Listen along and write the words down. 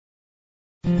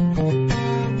It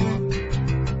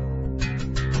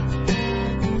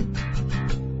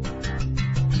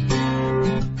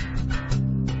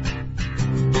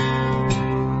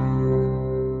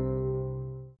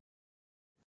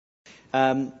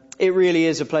really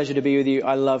is a pleasure to be with you.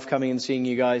 I love coming and seeing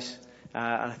you guys.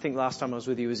 And I think last time I was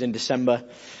with you was in December,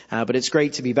 but it's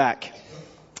great to be back.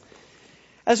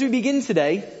 As we begin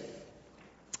today,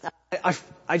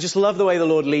 I just love the way the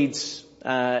Lord leads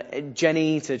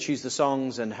Jenny to choose the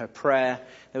songs and her prayer.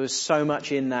 There was so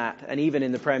much in that, and even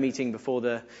in the prayer meeting before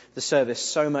the service,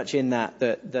 so much in that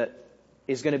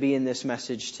is going to be in this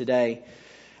message today.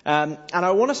 And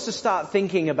I want us to start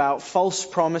thinking about false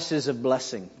promises of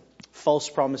blessing. False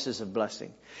promises of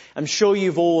blessing. I'm sure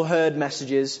you've all heard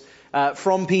messages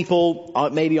from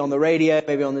people, maybe on the radio,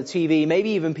 maybe on the TV,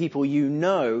 maybe even people you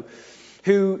know,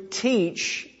 who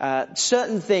teach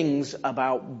certain things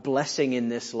about blessing in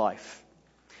this life.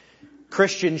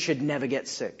 Christians should never get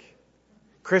sick.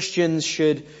 Christians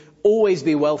should always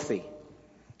be wealthy.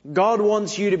 God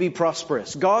wants you to be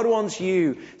prosperous. God wants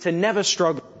you to never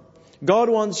struggle. God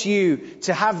wants you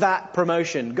to have that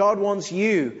promotion. God wants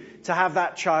you to have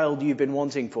that child you've been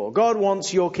wanting for. God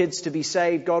wants your kids to be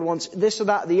saved. God wants this or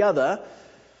that or the other.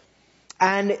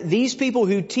 And these people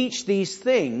who teach these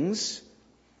things,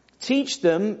 teach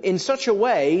them in such a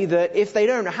way that if they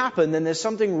don't happen, then there's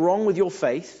something wrong with your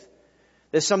faith.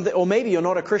 There's something, or maybe you're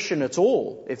not a Christian at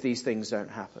all if these things don't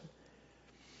happen.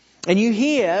 And you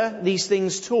hear these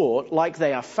things taught like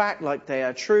they are fact, like they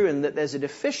are true, and that there's a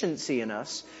deficiency in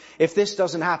us if this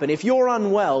doesn't happen. If you're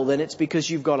unwell, then it's because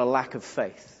you've got a lack of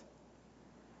faith.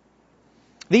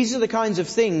 These are the kinds of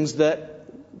things that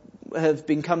have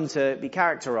come to be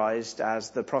characterized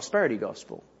as the prosperity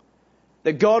gospel.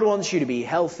 That God wants you to be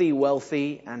healthy,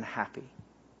 wealthy, and happy.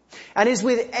 And as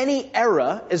with any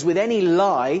error, as with any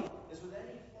lie, as with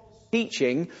any false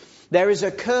teaching, there is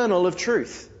a kernel of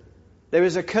truth. There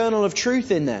is a kernel of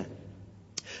truth in there.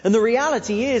 And the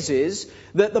reality is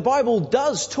that the Bible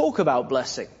does talk about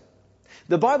blessing.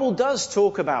 The Bible does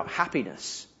talk about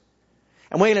happiness.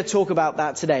 And we're going to talk about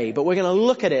that today, but we're going to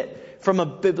look at it from a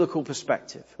biblical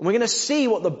perspective. And we're going to see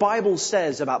what the Bible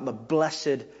says about the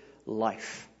blessed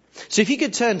life. So if you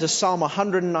could turn to Psalm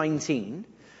 119,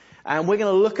 and we're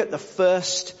going to look at the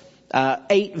first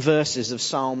 8 verses of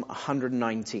Psalm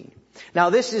 119. Now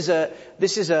this is a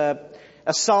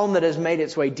psalm that has made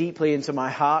its way deeply into my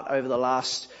heart over the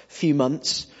last few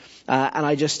months. And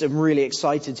I just am really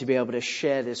excited to be able to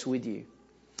share this with you.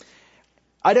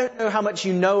 I don't know how much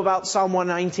you know about Psalm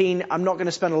 119. I'm not going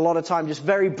to spend a lot of time, just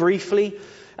very briefly.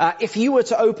 If you were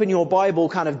to open your Bible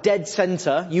kind of dead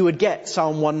center, you would get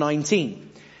Psalm 119.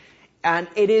 And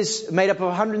it is made up of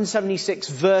 176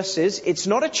 verses. It's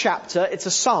not a chapter, it's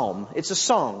a psalm. It's a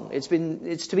song.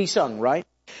 It's to be sung, right?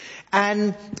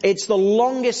 And it's the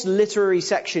longest literary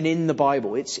section in the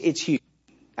Bible. It's huge.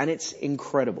 And it's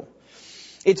incredible.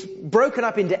 It's broken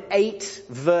up into 8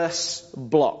 verse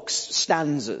blocks,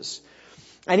 stanzas.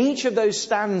 And each of those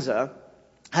stanza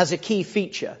has a key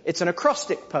feature. It's an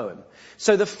acrostic poem.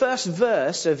 So the first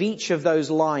verse of each of those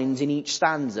lines in each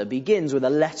stanza begins with a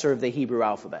letter of the Hebrew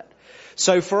alphabet.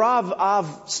 So for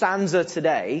our stanza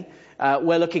today,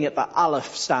 we're looking at the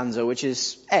Aleph stanza, which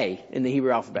is A in the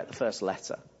Hebrew alphabet, the first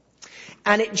letter.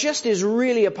 And it just is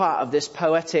really a part of this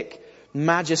poetic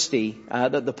majesty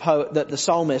that the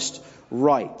psalmist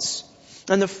writes.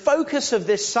 And the focus of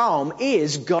this psalm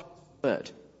is God's word.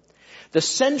 The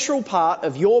central part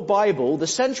of your Bible, the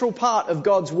central part of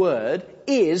God's word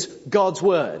is God's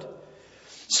word.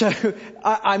 So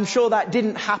I'm sure that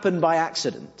didn't happen by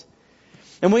accident.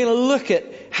 And we're going to look at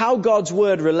how God's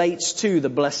word relates to the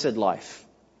blessed life.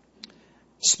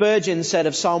 Spurgeon said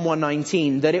of Psalm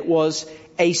 119 that it was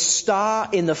a star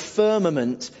in the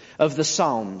firmament of the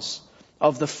Psalms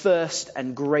of the first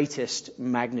and greatest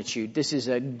magnitude. This is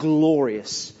a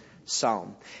glorious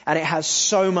psalm. And it has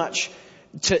so much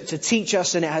to teach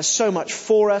us, and it has so much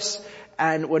for us,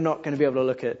 and we're not going to be able to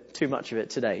look at too much of it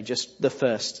today, just the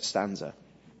first stanza.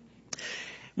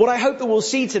 What I hope that we'll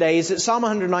see today is that Psalm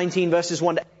 119 verses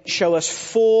 1 to 8 show us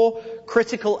 4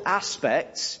 critical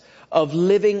aspects of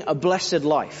living a blessed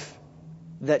life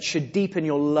that should deepen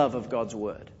your love of God's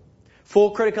word.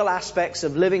 4 critical aspects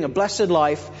of living a blessed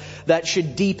life that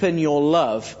should deepen your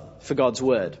love for God's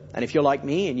word. And if you're like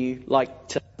me and you like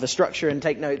to have a structure and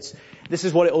take notes, this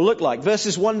is what it will look like.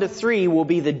 Verses 1 to 3 will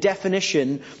be the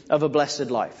definition of a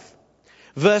blessed life.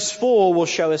 Verse 4 will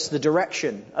show us the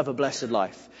direction of a blessed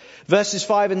life. Verses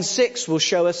 5 and 6 will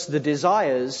show us the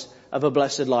desires of a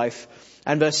blessed life.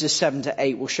 And verses 7 to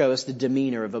 8 will show us the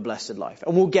demeanor of a blessed life.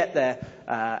 And we'll get there,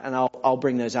 and I'll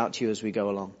bring those out to you as we go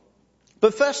along.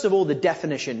 But first of all, the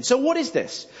definition. So what is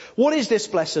this? What is this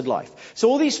blessed life? So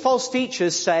all these false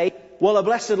teachers say, well, a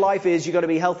blessed life is you've got to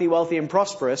be healthy, wealthy, and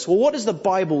prosperous. Well, what does the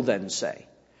Bible then say?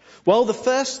 Well, the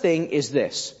first thing is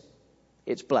this.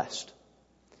 It's blessed.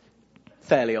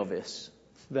 Fairly obvious.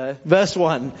 Verse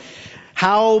 1.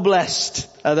 How blessed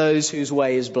are those whose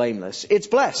way is blameless. It's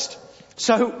blessed.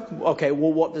 So, okay,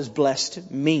 well, what does blessed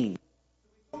mean?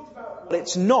 Well,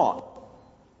 it's not.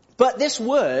 But this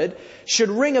word should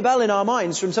ring a bell in our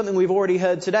minds from something we've already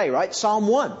heard today, right? Psalm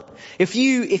 1. If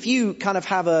you kind of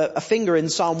have a finger in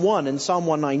Psalm 1 and Psalm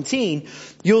 119,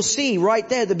 you'll see right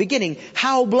there at the beginning,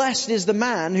 how blessed is the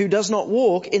man who does not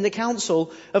walk in the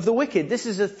counsel of the wicked. This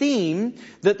is a theme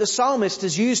that the psalmist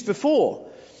has used before.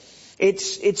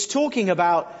 It's talking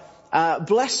about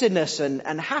blessedness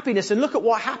and happiness. And look at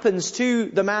what happens to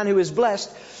the man who is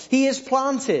blessed. He is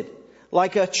planted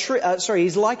like a tree.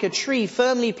 He's like a tree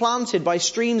firmly planted by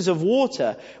streams of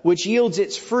water, which yields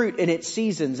its fruit in its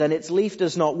seasons, and its leaf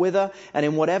does not wither. And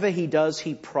in whatever he does,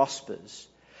 he prospers.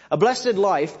 A blessed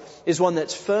life is one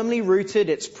that's firmly rooted.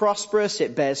 It's prosperous.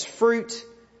 It bears fruit.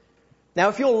 Now,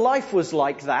 if your life was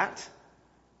like that,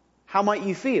 how might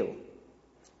you feel?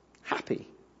 Happy.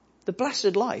 The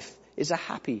blessed life is a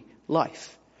happy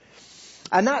life.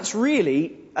 And that's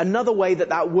really another way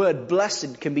that word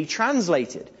blessed can be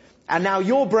translated. And now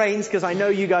your brains, because I know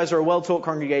you guys are a well-taught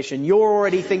congregation, you're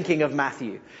already thinking of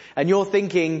Matthew. And you're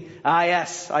thinking,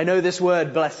 yes, I know this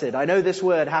word blessed. I know this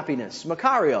word happiness.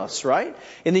 Makarios, right?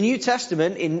 In the New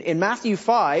Testament, in Matthew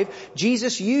 5,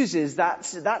 Jesus uses,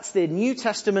 that's the New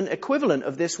Testament equivalent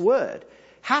of this word.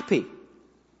 Happy.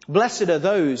 Blessed are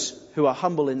those who are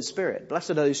humble in spirit.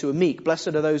 Blessed are those who are meek. Blessed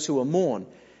are those who are mourn.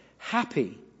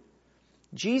 Happy.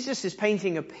 Jesus is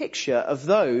painting a picture of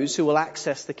those who will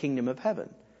access the kingdom of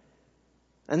heaven.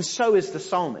 And so is the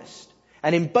psalmist.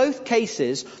 And in both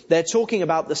cases, they're talking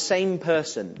about the same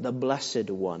person, the blessed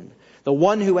one. The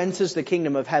one who enters the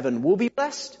kingdom of heaven will be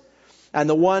blessed, and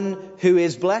the one who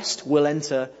is blessed will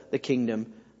enter the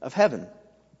kingdom of heaven.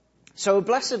 So a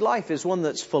blessed life is one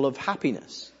that's full of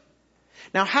happiness.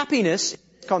 Now, happiness in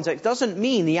this context doesn't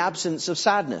mean the absence of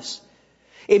sadness.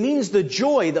 It means the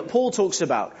joy that Paul talks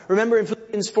about. Remember in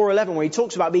Philippians 4:11 where he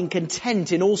talks about being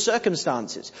content in all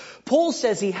circumstances. Paul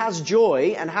says he has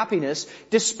joy and happiness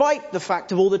despite the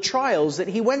fact of all the trials that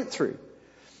he went through.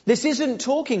 This isn't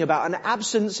talking about an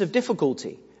absence of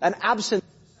difficulty, an absence.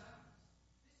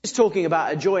 It's talking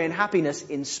about a joy and happiness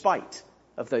in spite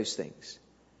of those things.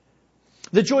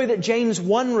 The joy that James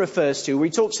 1 refers to, where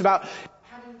he talks about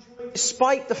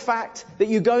despite the fact that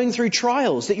you're going through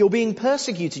trials, that you're being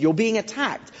persecuted, you're being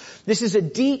attacked. This is a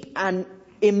deep and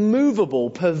immovable,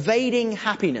 pervading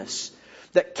happiness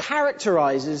that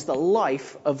characterizes the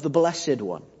life of the Blessed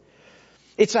One.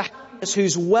 It's a happiness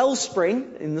whose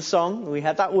wellspring, in the song, we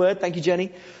had that word, thank you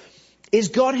Jenny, is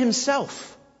God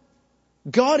himself.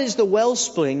 God is the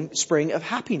wellspring of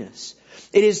happiness.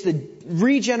 It is the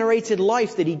regenerated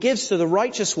life that he gives to the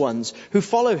righteous ones who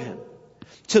follow him.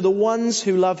 To the ones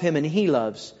who love him and he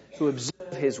loves, who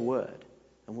observe his word.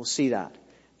 And we'll see that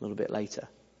a little bit later.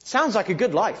 Sounds like a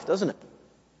good life, doesn't it?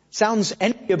 Sounds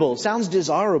enviable, sounds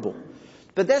desirable.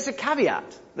 But there's a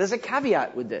caveat. There's a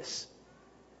caveat with this.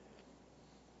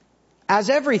 As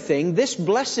everything, this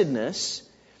blessedness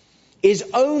is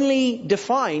only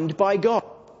defined by God.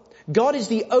 God is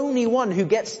the only one who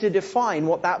gets to define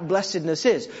what that blessedness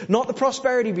is. Not the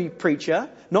prosperity preacher,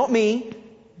 not me,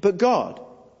 but God.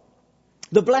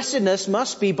 The blessedness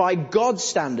must be by God's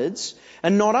standards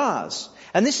and not ours.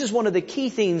 And this is one of the key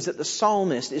themes that the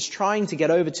psalmist is trying to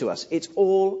get over to us. It's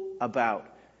all about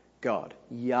God,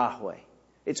 Yahweh.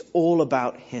 It's all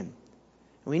about him.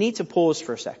 And we need to pause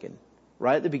for a second,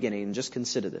 right at the beginning, and just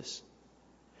consider this.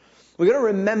 We've got to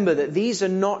remember that these are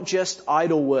not just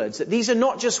idle words, that these are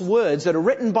not just words that are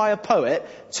written by a poet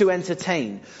to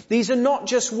entertain. These are not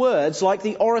just words like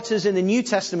the orators in the New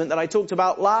Testament that I talked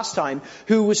about last time,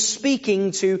 who was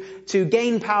speaking to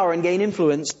gain power and gain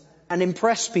influence and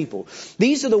impress people.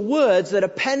 These are the words that are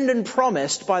penned and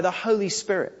promised by the Holy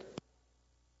Spirit.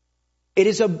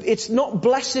 It's not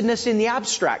blessedness in the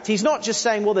abstract. He's not just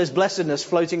saying, well, there's blessedness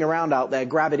floating around out there,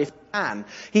 grab it if you can.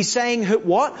 He's saying,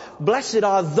 what? Blessed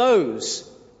are those.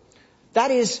 That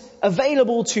is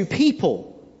available to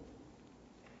people.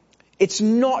 It's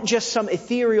not just some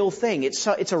ethereal thing. It's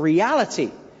a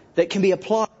reality that can be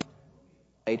applied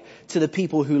to the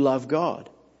people who love God.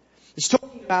 It's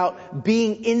talking about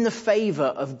being in the favor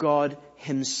of God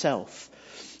himself.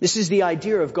 This is the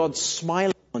idea of God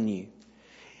smiling on you.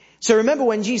 So remember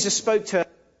when Jesus spoke to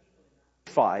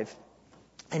 5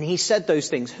 and he said those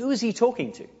things, who is he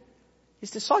talking to? His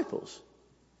disciples.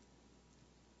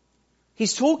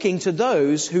 He's talking to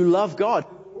those who love God,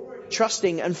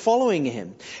 trusting and following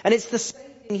him. And it's the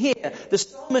same thing here. The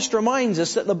psalmist reminds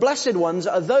us that the blessed ones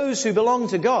are those who belong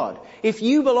to God. If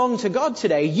you belong to God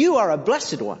today, you are a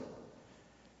blessed one.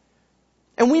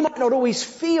 And we might not always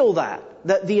feel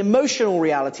that the emotional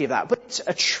reality of that, but it's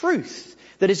a truth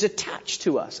that is attached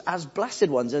to us as blessed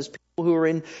ones, as people who are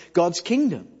in God's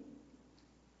kingdom.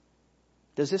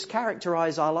 Does this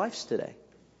characterize our lives today?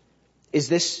 Is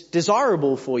this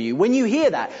desirable for you? When you hear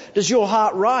that, does your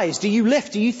heart rise? Do you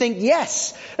lift? Do you think,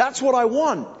 yes, that's what I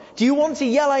want? Do you want to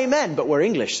yell amen? But we're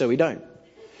English, so we don't.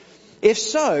 If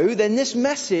so, then this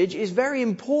message is very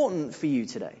important for you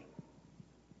today.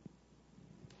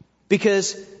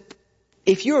 Because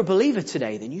if you're a believer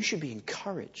today, then you should be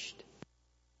encouraged.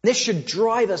 This should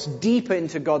drive us deeper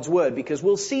into God's Word, because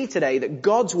we'll see today that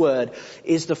God's Word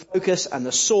is the focus and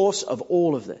the source of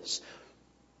all of this.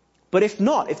 But if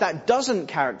not, if that doesn't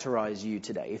characterize you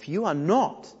today, if you are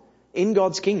not in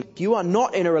God's kingdom, if you are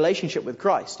not in a relationship with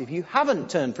Christ, if you haven't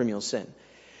turned from your sin,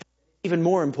 even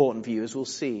more important for you, as we'll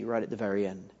see right at the very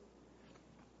end.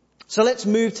 So let's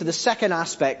move to the second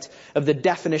aspect of the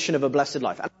definition of a blessed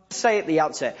life. And I'll say at the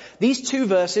outset, these two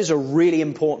verses are really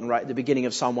important right at the beginning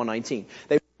of Psalm 119.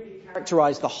 They really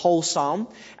characterize the whole psalm.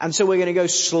 And so we're going to go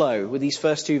slow with these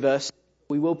first two verses.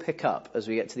 We will pick up as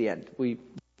we get to the end.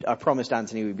 I promised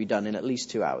Anthony we'd be done in at least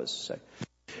 2 hours.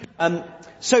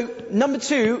 So number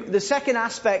two, the second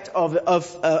aspect of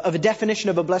a definition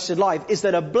of a blessed life is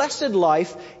that a blessed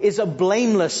life is a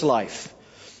blameless life.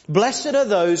 Blessed are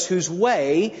those whose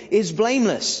way is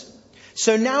blameless.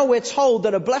 So now we're told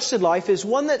that a blessed life is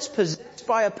one that's possessed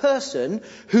by a person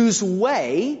whose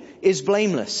way is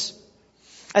blameless.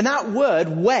 And that word,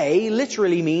 way,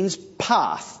 literally means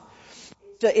path.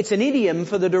 It's an idiom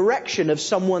for the direction of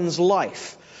someone's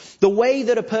life. The way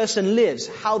that a person lives,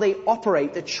 how they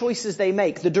operate, the choices they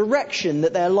make, the direction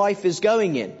that their life is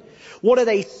going in. What are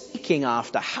they seeking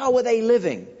after? How are they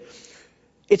living?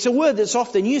 It's a word that's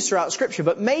often used throughout Scripture,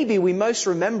 but maybe we most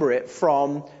remember it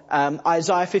from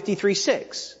Isaiah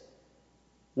 53:6.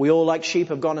 We all like sheep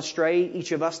have gone astray,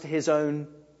 each of us to his own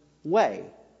way.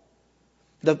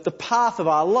 The path of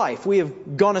our life, we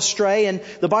have gone astray, and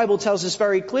the Bible tells us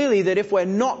very clearly that if we're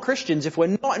not Christians, if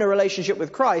we're not in a relationship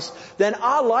with Christ, then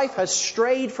our life has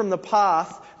strayed from the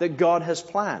path that God has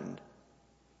planned.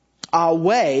 Our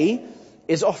way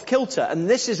is off kilter, and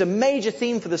this is a major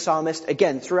theme for the psalmist,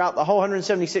 again, throughout the whole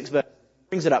 176 verses. He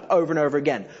brings it up over and over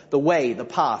again. The way, the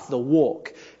path, the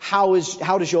walk. How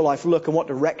does your life look, and what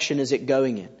direction is it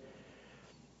going in?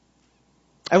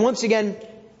 And once again,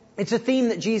 it's a theme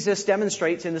that Jesus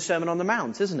demonstrates in the Sermon on the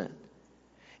Mount, isn't it?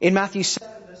 In Matthew 7,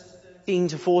 verses 13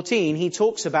 to 14, he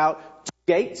talks about two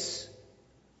gates,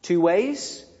 two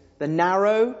ways, the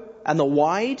narrow and the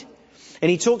wide. And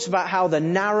he talks about how the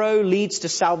narrow leads to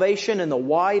salvation and the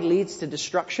wide leads to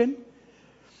destruction.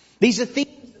 These are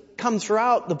themes that come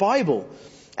throughout the Bible.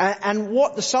 And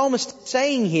what the psalmist is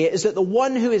saying here is that the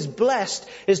one who is blessed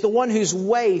is the one whose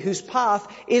way, whose path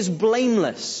is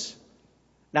blameless.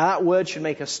 Now that word should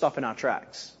make us stop in our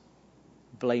tracks.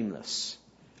 Blameless.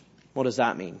 What does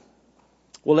that mean?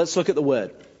 Well, let's look at the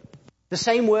word. The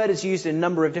same word is used in a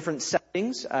number of different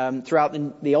settings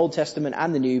throughout the Old Testament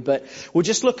and the New, but we'll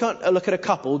just look at a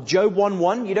couple. Job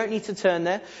 1:1, you don't need to turn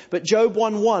there, but Job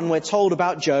 1:1, we're told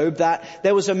about Job that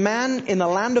there was a man in the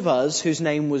land of Uz whose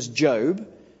name was Job,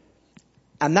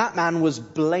 and that man was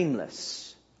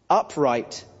blameless,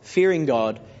 upright, fearing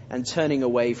God, and turning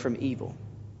away from evil.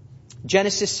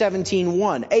 Genesis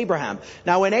 17:1, Abraham.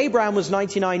 Now when Abraham was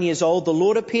 99 years old, the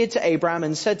Lord appeared to Abraham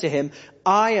and said to him,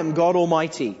 I am God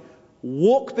Almighty.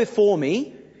 Walk before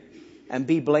me and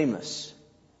be blameless.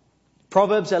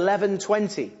 Proverbs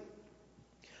 11:20.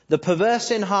 The perverse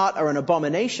in heart are an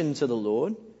abomination to the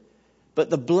Lord,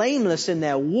 but the blameless in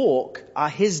their walk are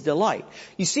his delight.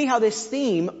 You see how this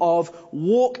theme of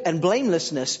walk and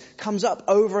blamelessness comes up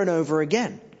over and over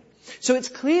again. So it's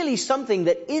clearly something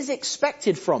that is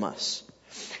expected from us.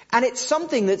 And it's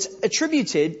something that's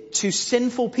attributed to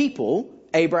sinful people.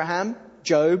 Abraham,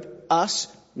 Job, us,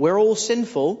 we're all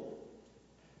sinful.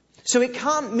 So it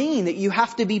can't mean that you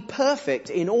have to be perfect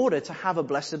in order to have a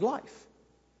blessed life.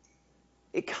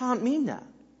 It can't mean that.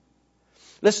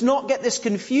 Let's not get this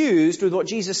confused with what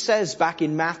Jesus says back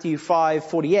in Matthew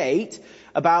 5:48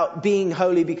 about being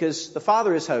holy because the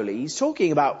Father is holy. He's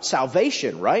talking about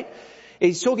salvation, right?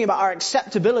 He's talking about our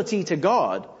acceptability to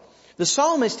God. The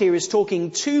psalmist here is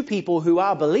talking to people who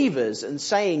are believers and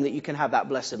saying that you can have that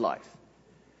blessed life.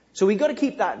 So we've got to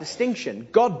keep that distinction.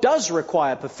 God does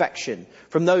require perfection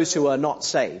from those who are not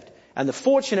saved. And the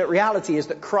fortunate reality is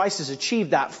that Christ has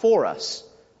achieved that for us.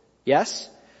 Yes?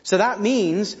 So that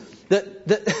means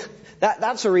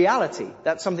that's a reality.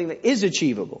 That's something that is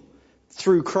achievable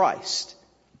through Christ.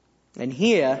 And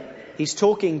here, he's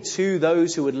talking to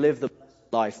those who would live the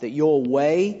life, that your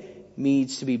way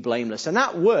needs to be blameless. And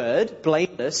that word,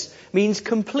 blameless, means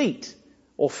complete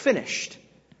or finished.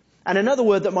 And another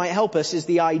word that might help us is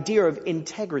the idea of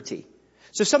integrity.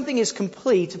 So something is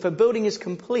complete, if a building is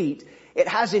complete, it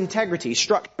has integrity,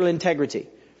 structural integrity.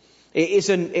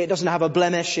 It doesn't have a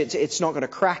blemish, it's not got a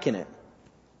crack in it.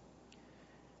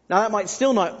 Now that might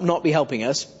still not be helping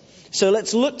us. So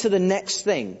let's look to the next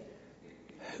thing.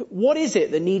 What is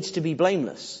it that needs to be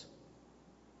blameless?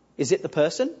 Is it the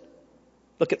person?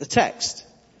 Look at the text.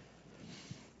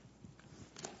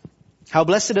 How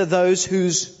blessed are those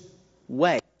whose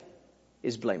way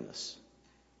is blameless.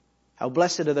 How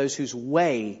blessed are those whose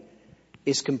way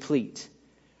is complete.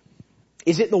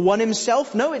 Is it the one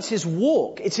himself? No, it's his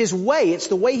walk. It's his way. It's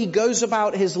the way he goes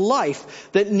about his life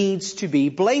that needs to be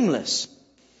blameless.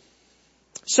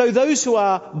 So those who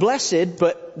are blessed,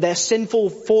 but they're sinful,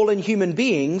 fallen human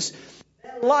beings,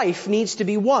 their life needs to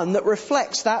be one that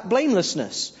reflects that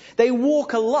blamelessness. They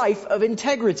walk a life of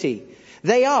integrity.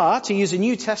 They are, to use a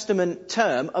New Testament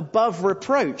term, above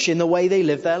reproach in the way they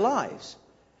live their lives.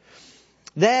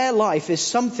 Their life is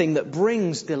something that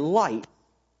brings delight to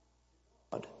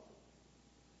God.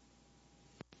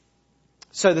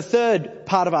 So the third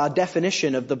part of our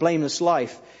definition of the blameless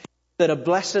life is that a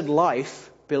blessed life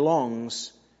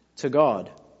belongs to God.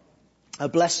 A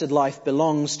blessed life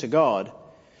belongs to God.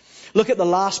 Look at the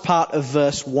last part of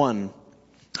verse 1.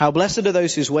 How blessed are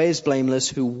those whose way is blameless,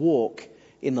 who walk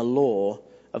in the law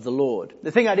of the Lord.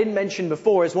 The thing I didn't mention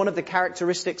before is one of the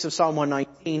characteristics of Psalm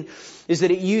 119 is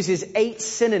that it uses 8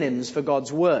 synonyms for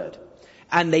God's word.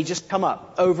 And they just come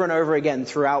up over and over again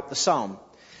throughout the psalm.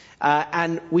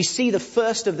 And we see the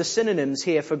first of the synonyms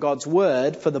here for God's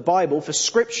word, for the Bible, for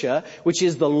scripture, which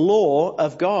is the law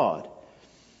of God.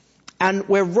 And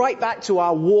we're right back to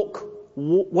our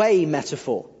way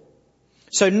metaphor.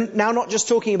 So now not just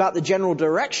talking about the general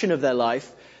direction of their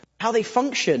life, how they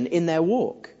function in their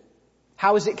walk.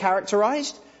 How is it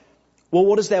characterized? Well,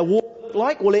 what does their walk look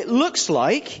like? Well, it looks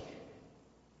like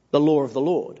the law of the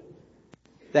Lord.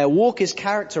 Their walk is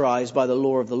characterized by the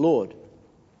law of the Lord.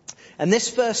 And this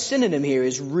first synonym here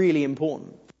is really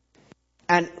important.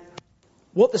 And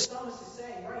what the psalmist is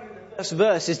saying right here in the first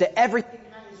verse is that everything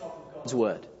hangs off of God's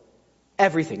word.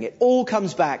 Everything. It all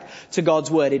comes back to God's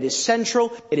word. It is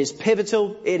central. It is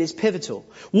pivotal. It is pivotal.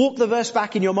 Walk the verse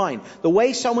back in your mind. The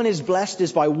way someone is blessed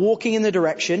is by walking in the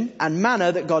direction and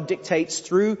manner that God dictates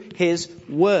through his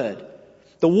word.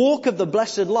 The walk of the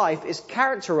blessed life is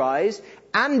characterized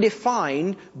and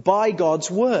defined by God's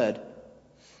word.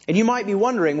 And you might be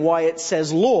wondering why it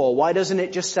says law. Why doesn't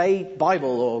it just say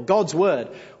Bible or God's word?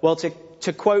 Well,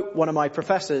 to quote one of my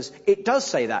professors, it does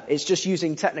say that. It's just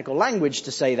using technical language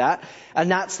to say that.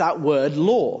 And that's that word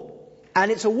law.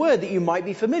 And it's a word that you might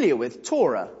be familiar with,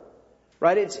 Torah.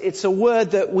 Right? It's a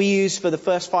word that we use for the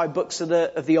first 5 books of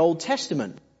the Old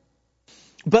Testament.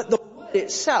 But the word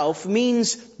itself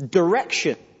means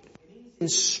direction. It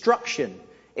means instruction.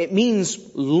 It means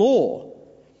law.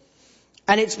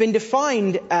 And it's been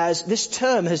defined as, this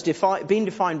term has been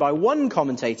defined by one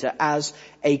commentator as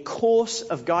a course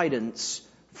of guidance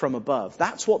from above.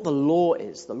 That's what the law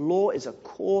is. The law is a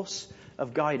course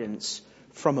of guidance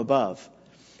from above.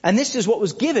 And this is what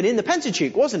was given in the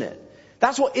Pentateuch, wasn't it?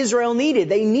 That's what Israel needed.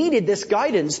 They needed this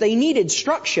guidance. They needed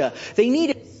structure. They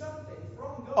needed something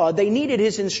from God. They needed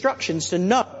his instructions to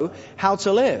know how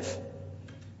to live.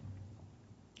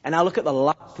 And now look at the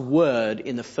last word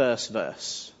in the first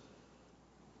verse.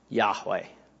 Yahweh.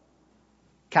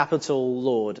 Capital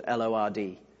Lord,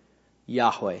 L-O-R-D.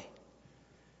 Yahweh.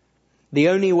 The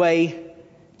only way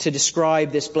to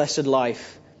describe this blessed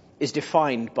life is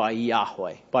defined by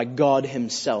Yahweh, by God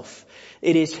himself.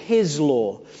 It is his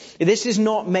law. This is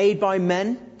not made by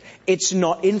men. It's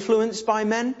not influenced by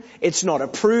men. It's not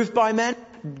approved by men.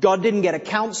 God didn't get a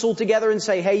council together and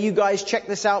say, hey, you guys check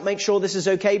this out, make sure this is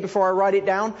okay before I write it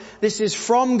down. This is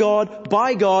from God,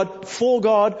 by God,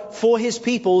 for his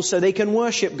people so they can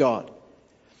worship God.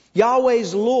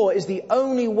 Yahweh's law is the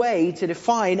only way to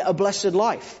define a blessed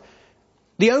life.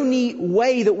 The only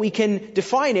way that we can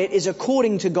define it is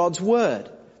according to God's word.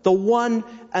 The one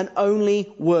and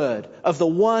only word of the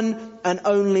one and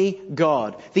only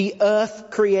God. The earth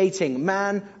creating,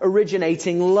 man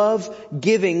originating, love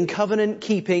giving, covenant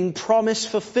keeping, promise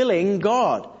fulfilling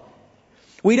God.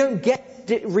 We don't get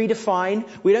to redefine.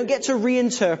 We don't get to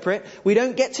reinterpret. We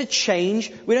don't get to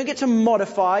change. We don't get to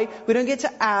modify. We don't get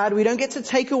to add. We don't get to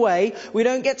take away. We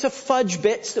don't get to fudge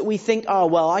bits that we think, oh,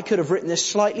 well, I could have written this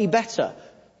slightly better.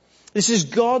 This is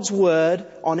God's word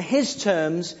on his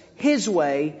terms, his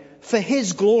way, for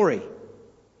his glory.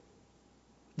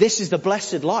 This is the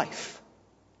blessed life.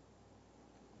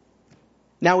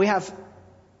 Now we have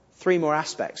 3 more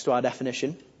aspects to our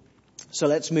definition. So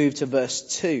let's move to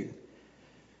verse 2.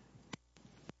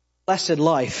 Blessed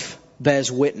life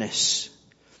bears witness.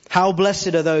 How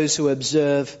blessed are those who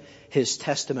observe his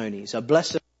testimonies. A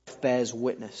blessed life bears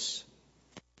witness.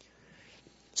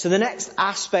 So the next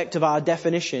aspect of our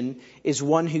definition is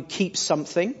one who keeps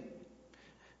something.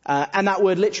 And that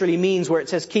word literally means, where it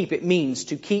says keep, it means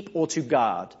to keep or to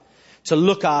guard, to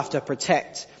look after,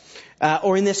 protect.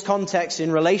 Or in this context,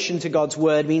 in relation to God's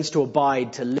word, means to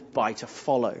abide, to live by, to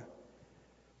follow.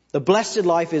 The blessed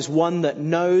life is one that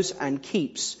knows and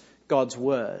keeps God's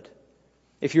word.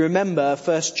 If you remember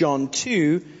 1 John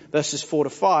 2, verses 4 to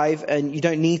 5, and you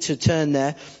don't need to turn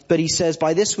there, but he says,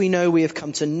 by this we know we have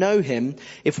come to know him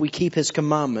if we keep his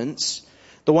commandments.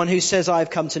 The one who says, I have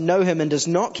come to know him and does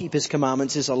not keep his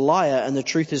commandments is a liar, and the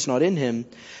truth is not in him.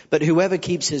 But whoever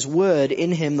keeps his word,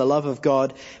 in him the love of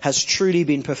God has truly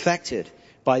been perfected.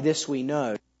 By this we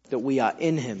know that we are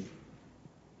in him.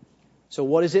 So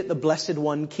what is it the blessed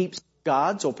one keeps,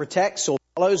 guards, or protects, or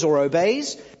follows, or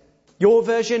obeys? Your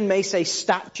version may say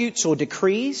statutes or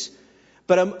decrees,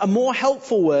 but a more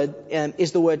helpful word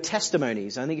is the word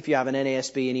testimonies. I think if you have an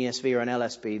NASB, an ESV, or an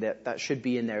LSB, that should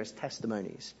be in there as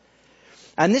testimonies.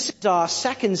 And this is our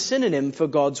second synonym for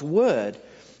God's word.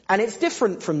 And it's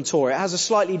different from Torah. It has a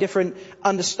slightly different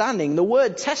understanding. The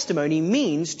word testimony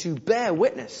means to bear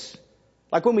witness.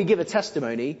 Like when we give a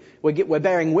testimony, we're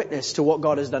bearing witness to what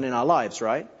God has done in our lives,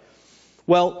 right?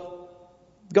 Well,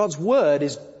 God's word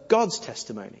is God's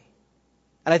testimony.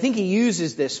 And I think he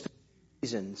uses this for 2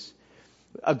 reasons.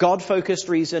 A God-focused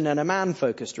reason and a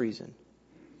man-focused reason.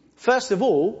 First of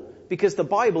all, because the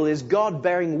Bible is God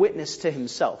bearing witness to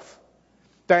himself.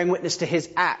 Bearing witness to his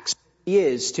acts, who he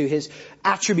is, to his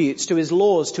attributes, to his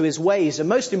laws, to his ways, and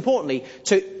most importantly,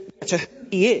 to who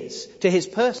he is, to his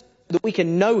person, so that we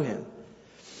can know him.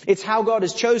 It's how God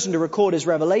has chosen to record his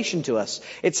revelation to us.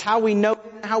 It's how we know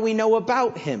him and how we know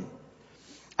about him.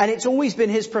 And it's always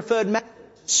been his preferred method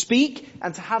to speak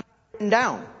and to have it written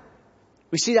down.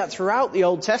 We see that throughout the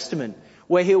Old Testament,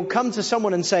 where he'll come to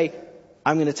someone and say,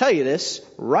 I'm going to tell you this,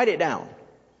 write it down.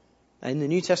 And in the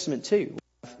New Testament too.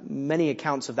 Many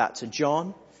accounts of that to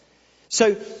John.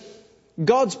 So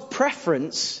God's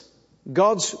preference,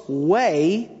 God's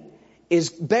way, is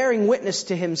bearing witness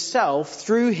to himself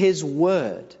through his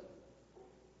word.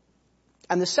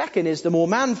 And the second is the more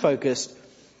man-focused.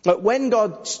 But when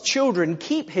God's children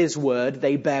keep his word,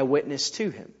 they bear witness to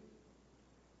him.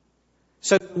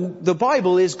 So the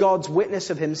Bible is God's witness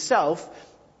of himself,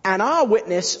 and our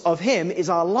witness of him is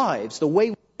our lives, the way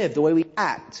we live, the way we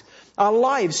act. Our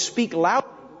lives speak loudly.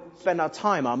 We spend our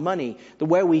time, our money, the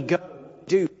way we go,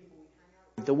 do,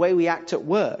 the way we act at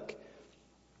work.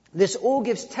 This all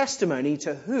gives testimony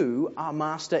to who our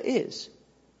master is.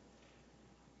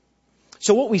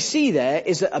 So what we see there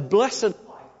is that a blessed life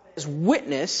is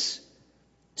witness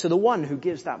to the one who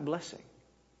gives that blessing.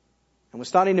 And we're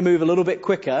starting to move a little bit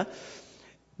quicker.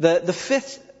 The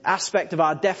fifth aspect of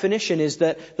our definition is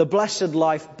that the blessed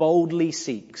life boldly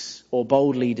seeks or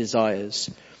boldly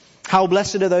desires. How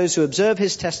blessed are those who observe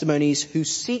his testimonies, who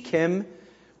seek him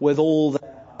with all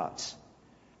their hearts.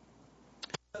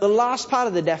 The last part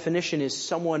of the definition is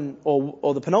someone,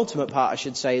 or the penultimate part I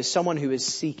should say, is someone who is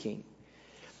seeking.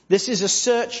 This is a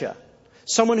searcher.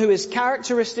 Someone who is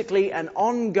characteristically and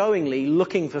ongoingly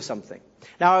looking for something.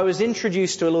 Now I was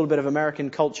introduced to a little bit of American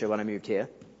culture when I moved here.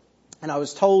 And I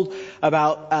was told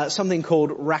about something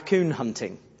called raccoon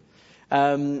hunting.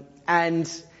 I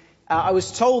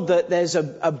was told that there's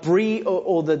a breed,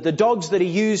 or the dogs that are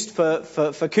used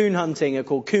for coon hunting are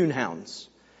called coonhounds.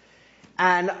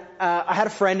 And I had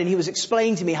a friend, and he was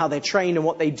explaining to me how they're trained and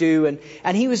what they do.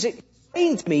 And he was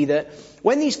explaining to me that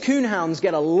when these coonhounds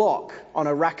get a lock on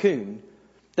a raccoon,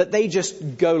 that they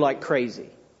just go like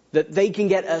crazy. That they can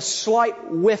get a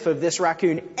slight whiff of this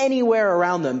raccoon anywhere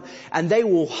around them, and they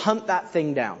will hunt that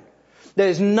thing down.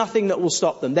 There's nothing that will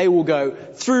stop them. They will go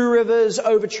through rivers,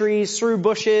 over trees, through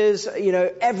bushes,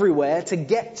 everywhere to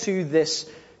get to this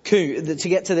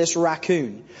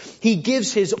raccoon. He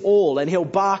gives his all, and he'll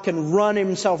bark and run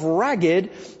himself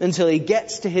ragged until he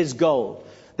gets to his goal.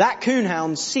 That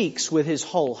coonhound seeks with his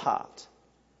whole heart.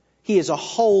 He is a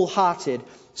wholehearted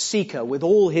seeker with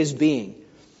all his being.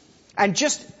 And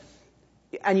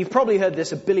you've probably heard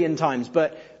this a billion times,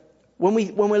 but when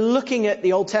we're looking at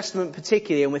the Old Testament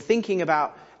particularly, and we're thinking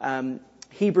about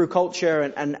Hebrew culture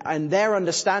and their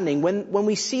understanding, when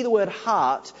we see the word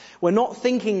heart, we're not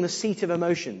thinking the seat of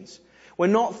emotions. We're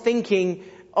not thinking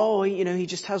he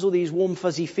just has all these warm,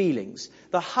 fuzzy feelings.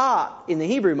 The heart in the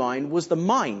Hebrew mind was the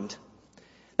mind.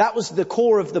 That was the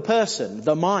core of the person,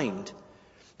 the mind.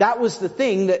 That was the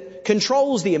thing that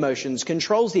controls the emotions,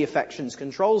 controls the affections,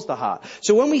 controls the heart.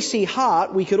 So when we see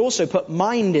heart, we could also put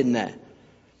mind in there.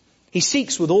 He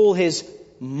seeks with all his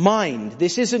mind.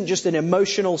 This isn't just an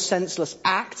emotional, senseless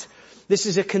act. This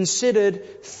is a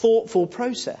considered, thoughtful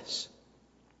process.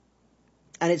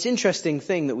 And it's an interesting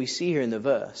thing that we see here in the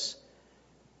verse.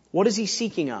 What is he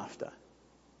seeking after?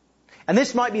 And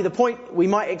this might be the point we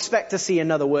might expect to see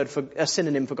another word for a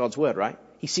synonym for God's word, right?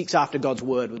 He seeks after God's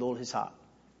word with all his heart.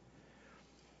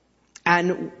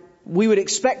 And we would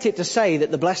expect it to say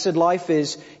that the blessed life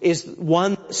is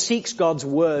one that seeks God's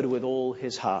word with all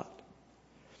his heart.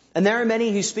 And there are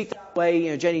many who speak that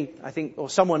way. Jenny, I think, or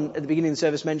someone at the beginning of the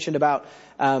service mentioned about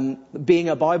being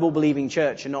a Bible-believing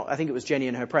church, and I think it was Jenny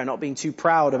in her prayer, not being too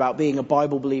proud about being a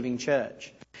Bible-believing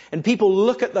church. And people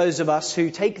look at those of us who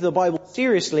take the Bible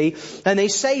seriously, and they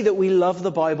say that we love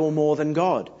the Bible more than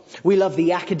God. We love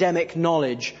the academic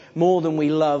knowledge more than we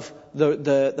love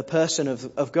the person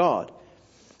of God.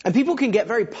 And people can get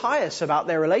very pious about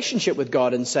their relationship with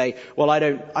God and say, well, I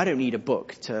don't need a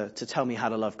book to tell me how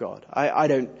to love God. I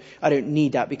don't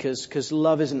need that because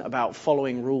love isn't about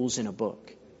following rules in a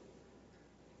book.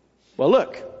 Well,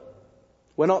 look,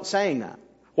 we're not saying that.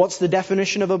 What's the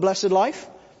definition of a blessed life?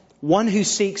 One who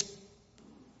seeks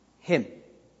him.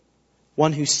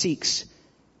 One who seeks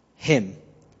him.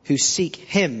 Who seek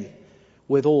him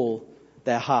with all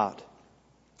their heart.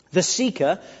 The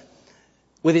seeker,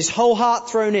 with his whole heart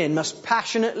thrown in, must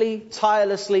passionately,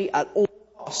 tirelessly, at all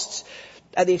costs,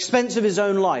 at the expense of his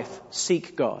own life,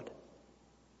 seek God.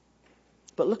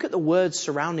 But look at the words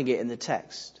surrounding it in the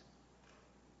text.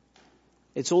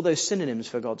 It's all those synonyms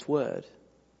for God's word.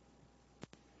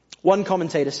 One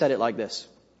commentator said it like this.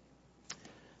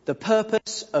 The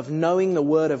purpose of knowing the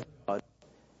word of God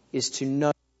is to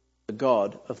know the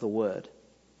God of the word.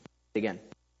 Again.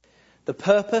 The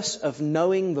purpose of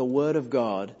knowing the word of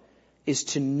God is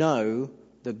to know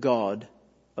the God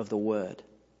of the word.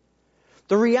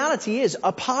 The reality is,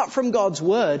 apart from God's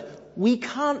word, we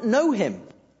can't know him.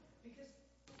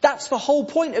 That's the whole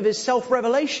point of his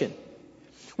self-revelation.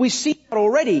 We see that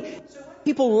already.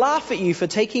 People laugh at you for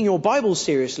taking your Bible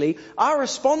seriously. Our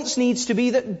response needs to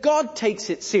be that God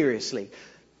takes it seriously.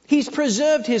 He's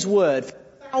preserved his word for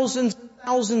thousands and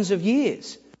thousands of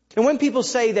years. And when people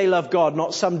say they love God,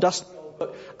 not some dusty old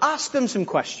book, ask them some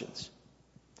questions.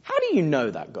 How do you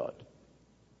know that God?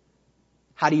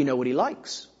 How do you know what he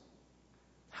likes?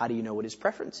 How do you know what his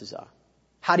preferences are?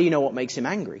 How do you know what makes him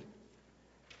angry?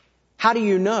 How do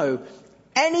you know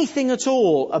anything at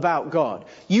all about God?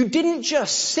 You didn't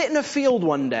just sit in a field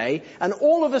one day and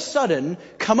all of a sudden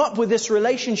come up with this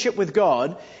relationship with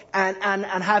God and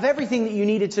have everything that you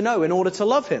needed to know in order to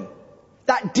love him.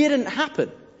 That didn't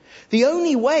happen. The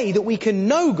only way that we can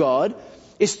know God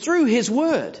is through his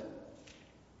word.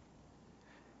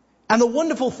 And the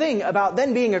wonderful thing about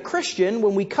then being a Christian,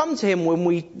 when we come to him, when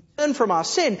we turn from our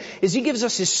sin, is he gives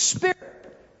us his spirit,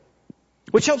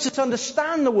 which helps us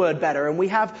understand the word better, and we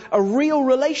have a real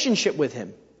relationship with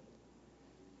him.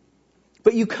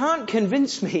 But you can't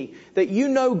convince me that you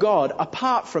know God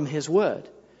apart from his word,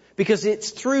 because it's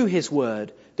through his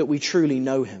word that we truly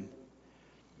know him.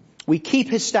 We keep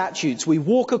his statutes, we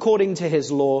walk according to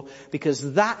his law,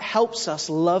 because that helps us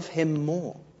love him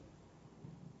more.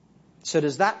 So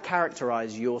does that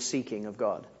characterize your seeking of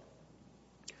God?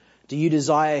 Do you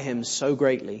desire him so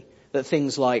greatly that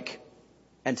things like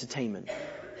entertainment,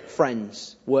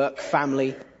 friends, work,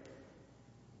 family,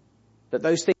 that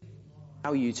those things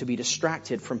allow you to be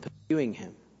distracted from pursuing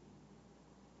him?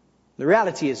 The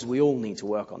reality is we all need to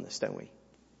work on this, don't we?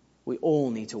 We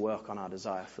all need to work on our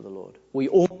desire for the Lord. We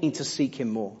all need to seek him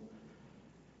more.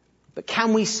 But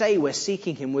can we say we're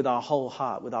seeking him with our whole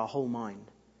heart, with our whole mind?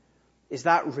 Is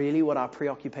that really what our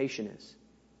preoccupation is?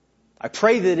 I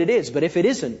pray that it is, but if it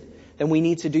isn't, then we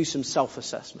need to do some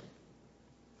self-assessment.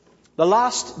 The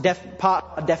last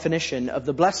definition of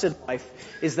the blessed life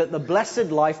is that the blessed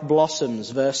life blossoms,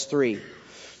 verse 3.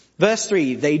 Verse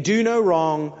 3, they do no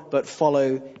wrong, but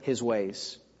follow his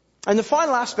ways. And the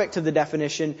final aspect of the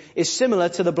definition is similar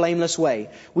to the blameless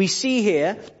way. We see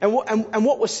here, and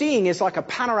what we're seeing is like a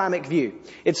panoramic view.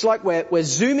 It's like we're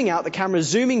zooming out, the camera's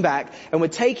zooming back, and we're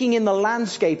taking in the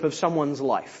landscape of someone's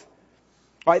life.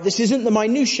 Right? This isn't the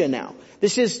minutiae now.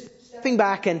 This is stepping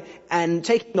back and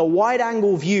taking a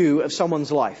wide-angle view of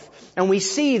someone's life. And we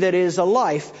see that it is a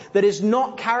life that is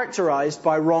not characterized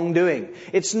by wrongdoing.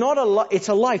 It's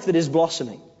a life that is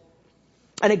blossoming.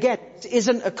 And again, it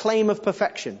isn't a claim of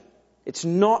perfection. It's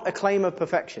not a claim of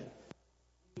perfection.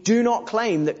 do not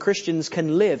claim that Christians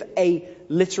can live a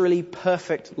literally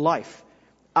perfect life.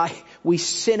 We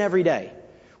sin every day.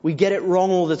 We get it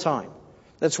wrong all the time.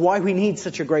 That's why we need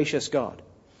such a gracious God.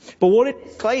 But what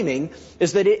it's claiming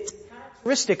is that it's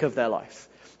characteristic of their life.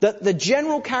 That the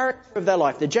general character of their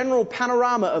life, the general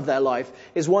panorama of their life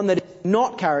is one that is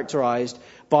not characterized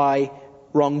by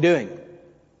wrongdoing.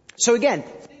 So again,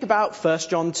 think about 1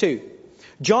 John 2.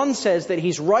 John says that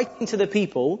he's writing to the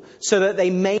people so that they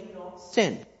may not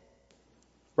sin.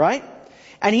 Right?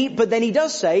 But then he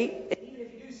does say, even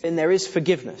if you do sin, there is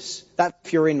forgiveness. That's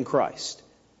if you're in Christ.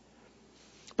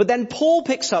 But then Paul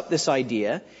picks up this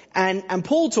idea, and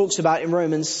Paul talks about in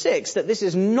Romans 6 that this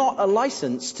is not a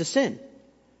license to sin.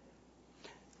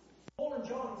 Paul and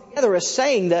John together are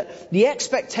saying that the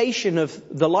expectation of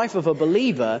the life of a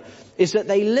believer is that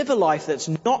they live a life that's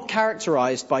not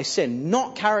characterized by sin,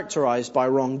 not characterized by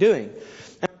wrongdoing.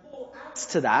 And Paul adds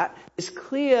to that this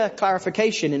clear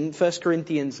clarification in 1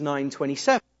 Corinthians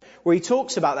 9:27, where he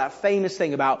talks about that famous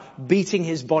thing about beating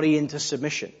his body into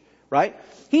submission, right?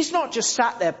 He's not just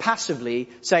sat there passively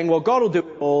saying, well, God will do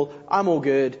it all, I'm all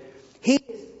good. He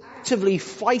is actively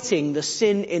fighting the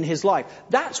sin in his life.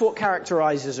 That's what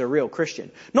characterizes a real Christian.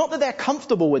 Not that they're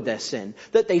comfortable with their sin,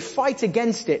 that they fight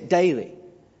against it daily.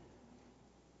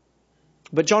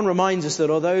 But John reminds us that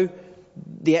although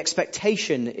the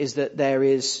expectation is that there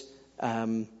is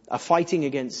a fighting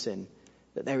against sin,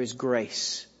 that there is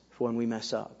grace for when we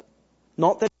mess up.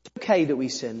 Not that it's okay that we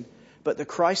sin, but that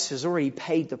Christ has already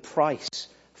paid the price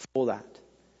for that.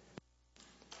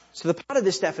 So the part of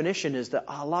this definition is that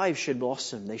our lives should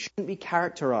blossom. They shouldn't be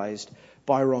characterized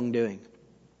by wrongdoing.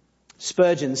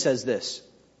 Spurgeon says this: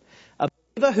 a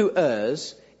believer who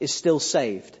errs is still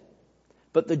saved,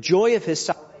 but the joy of his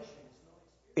salvation is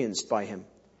not experienced by him.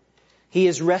 He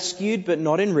is rescued but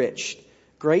not enriched,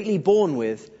 greatly borne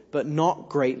with but not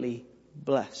greatly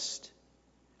blessed.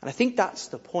 And I think that's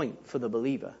the point for the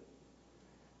believer.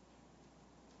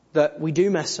 That we do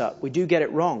mess up, we do get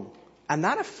it wrong. And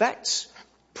that affects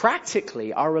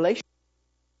practically our relationship.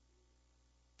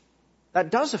 That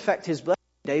does affect his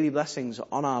daily blessings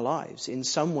on our lives in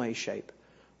some way, shape,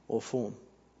 or form.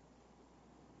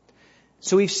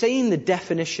 So we've seen the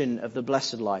definition of the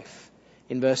blessed life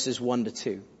in verses 1 to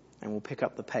 2. And we'll pick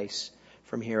up the pace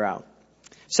from here out.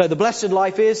 So the blessed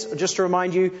life is, just to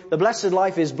remind you, the blessed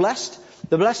life is blessed.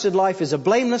 The blessed life is a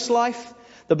blameless life.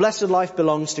 The blessed life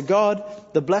belongs to God.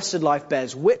 The blessed life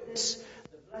bears witness.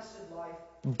 The blessed life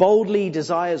boldly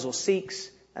desires or seeks.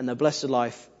 And the blessed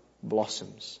life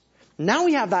blossoms. Now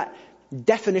we have that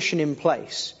definition in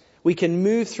place. We can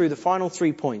move through the final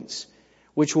 3 points,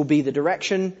 which will be the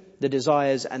direction, the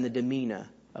desires, and the demeanor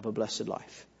of a blessed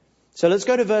life. So let's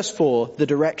go to verse 4, the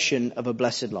direction of a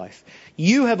blessed life.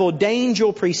 You have ordained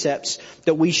your precepts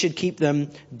that we should keep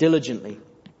them diligently.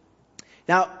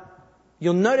 Now,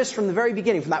 you'll notice from the very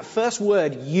beginning, from that first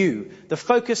word, you, the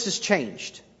focus has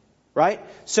changed, right?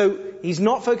 So he's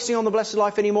not focusing on the blessed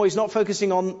life anymore. He's not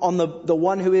focusing on the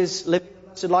one who is living the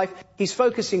blessed life. He's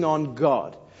focusing on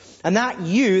God. And that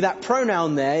you, that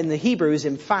pronoun there in the Hebrew is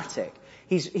emphatic.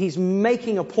 He's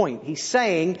making a point. He's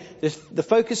saying the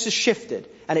focus has shifted,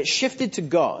 and it's shifted to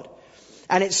God.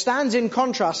 And it stands in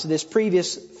contrast to this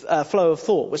previous flow of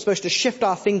thought. We're supposed to shift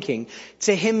our thinking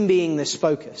to Him being this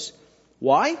focus.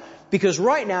 Why? Because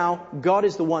right now, God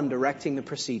is the one directing the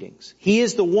proceedings. He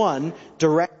is the one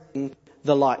directing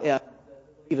the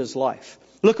believer's life.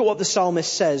 Look at what the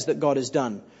psalmist says that God has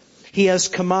done. He has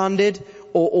commanded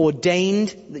or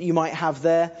ordained, that you might have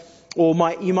there, or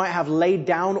you might have laid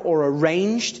down or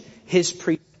arranged His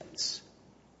precepts.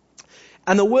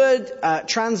 And the word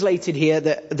translated here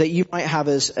that you might have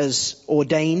as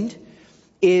ordained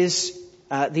is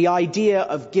the idea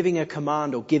of giving a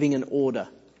command or giving an order.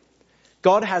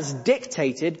 God has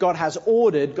dictated, God has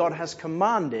ordered, God has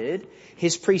commanded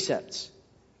His precepts.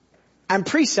 And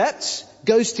precepts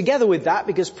goes together with that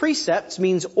because precepts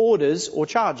means orders or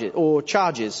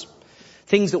charges.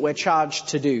 Things that we're charged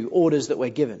to do, orders that we're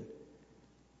given.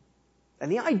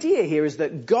 And the idea here is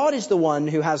that God is the one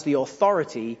who has the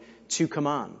authority to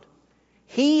command.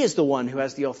 He is the one who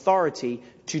has the authority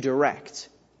to direct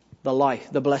the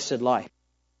life, the blessed life.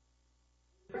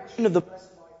 The direction of the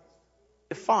blessed life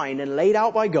is defined and laid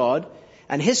out by God,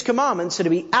 and His commandments are to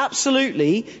be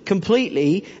absolutely,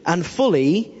 completely, and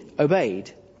fully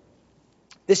obeyed.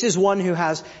 This is one who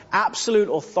has absolute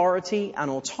authority and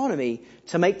autonomy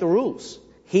to make the rules.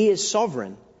 He is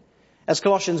sovereign. As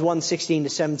Colossians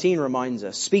 1:16-17 reminds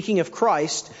us, speaking of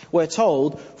Christ, we're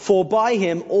told, for by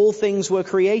Him all things were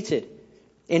created,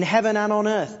 in heaven and on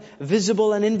earth,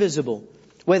 visible and invisible,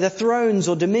 whether thrones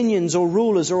or dominions or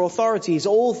rulers or authorities,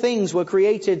 all things were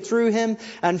created through him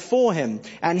and for him.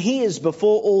 And he is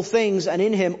before all things, and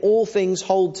in him all things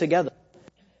hold together.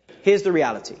 Here's the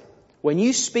reality. When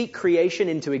you speak creation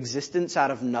into existence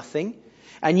out of nothing,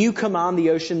 and you command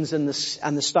the oceans and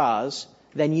the stars,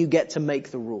 then you get to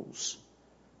make the rules.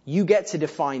 You get to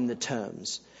define the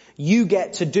terms. You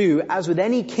get to do, as with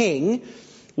any king,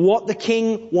 what the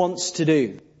king wants to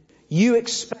do. You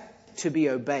expect to be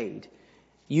obeyed.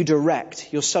 You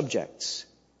direct your subjects.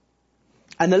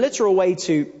 And the literal way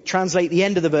to translate the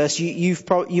end of the verse,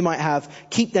 you might have,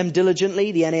 keep them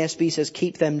diligently. The NASB says,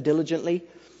 keep them diligently.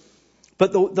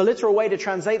 But the literal way to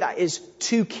translate that is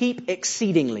to keep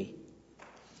exceedingly.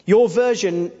 Your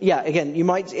version, again,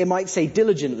 it might say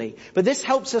diligently. But this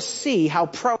helps us see how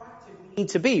proactive we need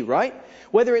to be, right?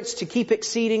 Whether it's to keep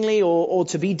exceedingly or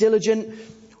to be diligent,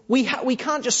 we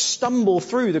can't just stumble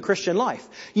through the Christian life.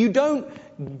 You don't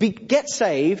get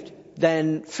saved,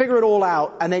 then figure it all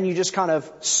out, and then you just kind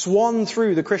of swan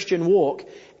through the Christian walk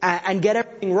and get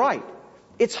everything right.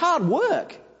 It's hard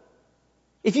work.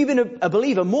 If you've been a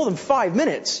believer more than 5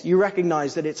 minutes, you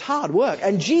recognize that it's hard work.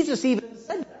 And Jesus even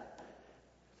said that.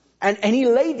 And he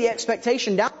laid the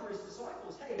expectation down for his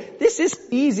disciples. Hey, this is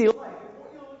the easy life.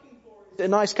 What you're looking for is a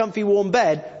nice, comfy, warm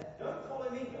bed. Don't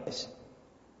follow me, guys.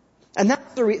 And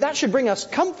that should bring us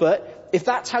comfort if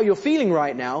that's how you're feeling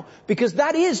right now, because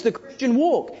that is the Christian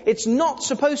walk. It's not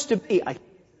supposed to be, I think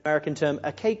it's the American term,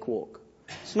 a cakewalk.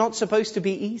 It's not supposed to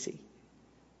be easy.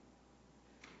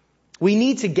 We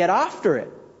need to get after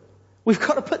it. We've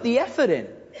got to put the effort in.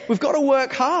 We've got to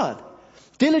work hard.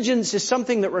 Diligence is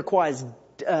something that requires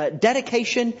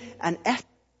dedication and effort.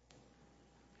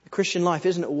 The Christian life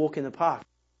isn't a walk in the park.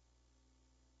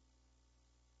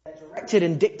 They're directed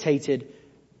and dictated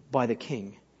by the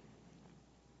King.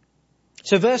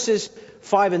 So verses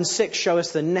 5 and 6 show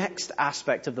us the next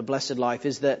aspect of the blessed life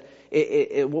is that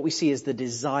what we see is the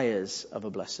desires of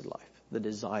a blessed life. The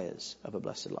desires of a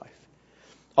blessed life.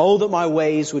 Oh, that my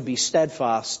ways would be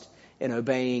steadfast in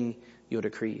obeying your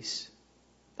decrees.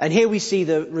 And here we see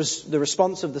the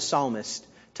response of the psalmist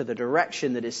to the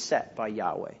direction that is set by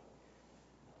Yahweh.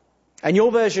 And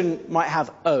your version might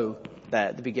have O there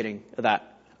at the beginning of that.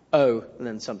 O and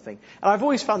then something. And I've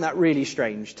always found that really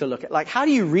strange to look at. Like, how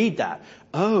do you read that?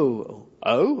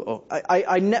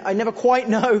 I never quite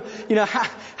know,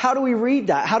 how do we read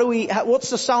that? What's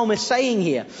the psalmist saying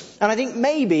here? And I think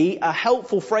maybe a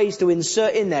helpful phrase to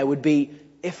insert in there would be,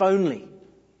 if only.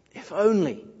 If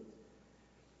only.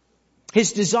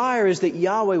 His desire is that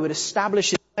Yahweh would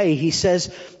establish his way. He says,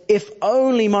 if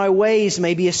only my ways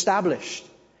may be established.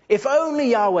 If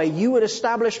only, Yahweh, you would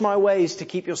establish my ways to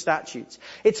keep your statutes.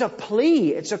 It's a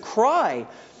plea. It's a cry.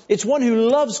 It's one who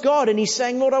loves God and he's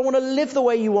saying, Lord, I want to live the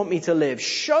way you want me to live.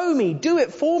 Show me. Do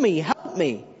it for me. Help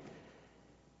me.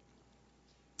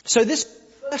 So this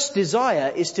first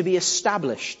desire is to be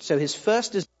established. So his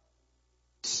first desire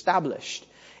is established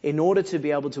in order to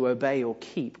be able to obey or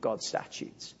keep God's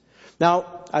statutes.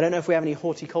 Now, I don't know if we have any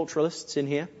horticulturalists in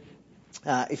here.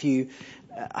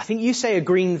 I think you say a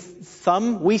green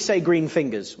thumb. We say green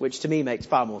fingers, which to me makes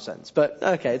far more sense. But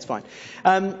okay, it's fine.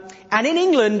 And in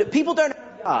England, people don't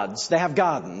have yards. They have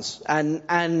gardens.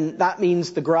 And that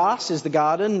means the grass is the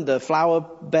garden. The flower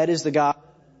bed is the garden.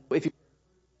 If you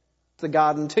the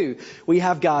garden too. We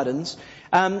have gardens.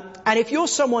 And if you're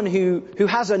someone who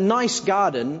has a nice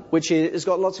garden, which has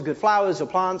got lots of good flowers or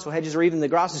plants or hedges or even the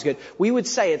grass is good, we would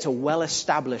say it's a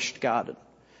well-established garden.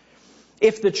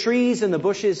 If the trees and the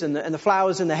bushes and the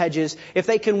flowers and the hedges, if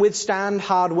they can withstand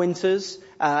hard winters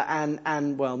and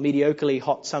mediocrely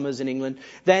hot summers in England,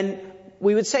 then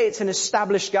we would say it's an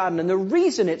established garden. And the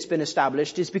reason it's been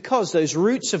established is because those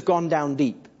roots have gone down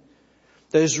deep.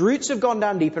 Those roots have gone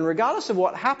down deep, and regardless of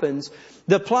what happens,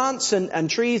 the plants and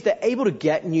trees, they're able to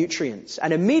get nutrients.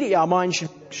 And immediately our mind should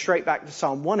go straight back to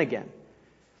Psalm 1 again.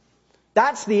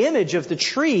 That's the image of the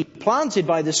tree planted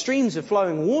by the streams of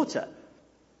flowing water.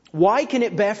 Why can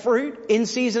it bear fruit in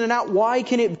season and out? Why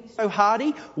can it be so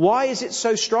hardy? Why is it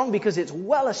so strong? Because it's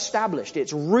well established.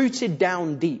 It's rooted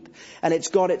down deep. And it's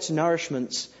got its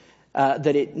nourishments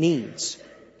that it needs.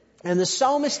 And the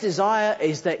psalmist's desire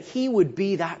is that he would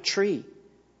be that tree.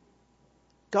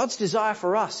 God's desire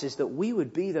for us is that we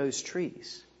would be those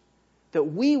trees. That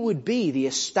we would be the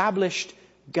established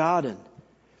garden.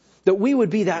 That we would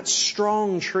be that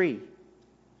strong tree.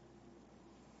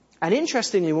 And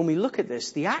interestingly, when we look at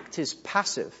this, the act is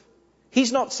passive.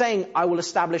 He's not saying, I will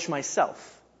establish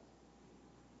myself.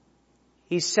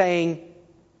 He's saying,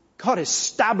 God,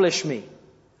 establish me.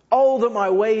 Oh, that my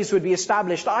ways would be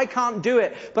established. I can't do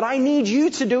it, but I need you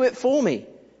to do it for me.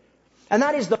 And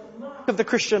that is the mark of the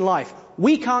Christian life.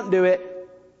 We can't do it.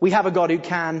 We have a God who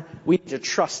can. We need to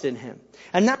trust in him.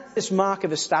 And that's this mark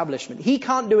of establishment. He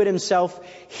can't do it himself.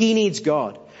 He needs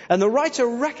God. And the writer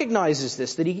recognizes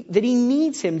this, that he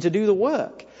needs him to do the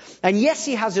work. And yes,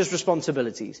 he has his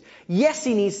responsibilities. Yes,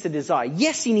 he needs to desire.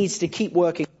 Yes, he needs to keep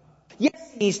working. Yes,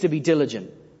 he needs to be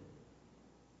diligent.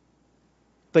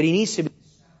 But he needs to be.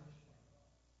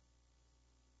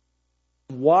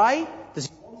 Why does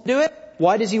he want to do it?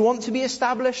 Why does he want to be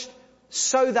established?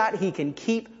 So that he can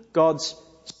keep God's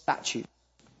statutes.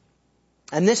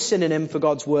 And this synonym for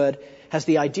God's word has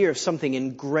the idea of something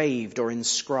engraved or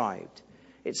inscribed.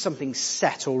 It's something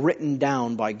set or written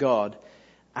down by God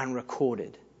and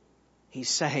recorded. He's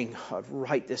saying, I'd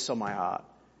write this on my heart.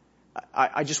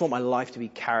 I just want my life to be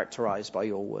characterized by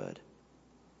your word.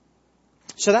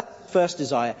 So that's the first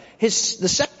desire. The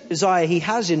second desire he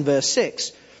has in verse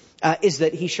 6 is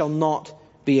that he shall not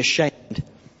be ashamed.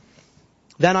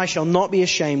 Then I shall not be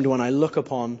ashamed when I look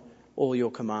upon all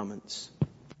your commandments.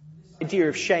 The idea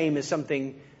of shame is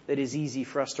something that is easy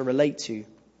for us to relate to.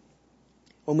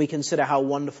 When we consider how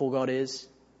wonderful God is,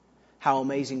 how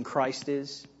amazing Christ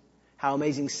is, how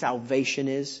amazing salvation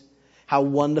is, how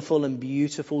wonderful and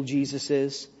beautiful Jesus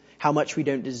is, how much we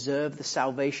don't deserve the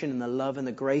salvation and the love and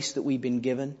the grace that we've been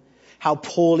given, how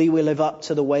poorly we live up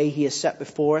to the way he has set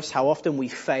before us, how often we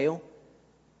fail.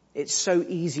 It's so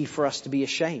easy for us to be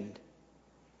ashamed,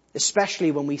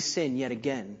 especially when we sin yet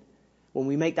again, when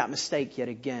we make that mistake yet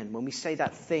again, when we say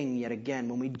that thing yet again,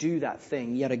 when we do that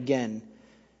thing yet again.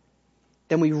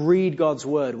 Then we read God's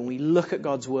word, when we look at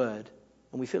God's word,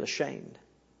 and we feel ashamed.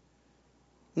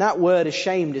 And that word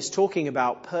ashamed is talking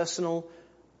about personal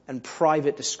and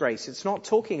private disgrace. It's not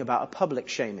talking about a public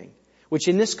shaming, which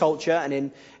in this culture and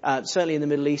in certainly in the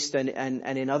Middle East and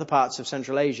in other parts of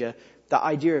Central Asia, the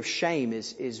idea of shame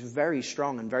is very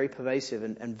strong and very pervasive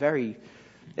and very,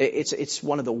 it's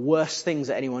one of the worst things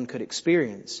that anyone could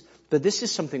experience. But this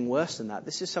is something worse than that.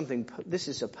 This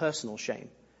is a personal shame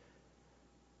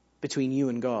between you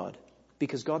and God,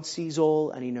 because God sees all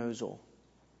and he knows all.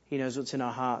 He knows what's in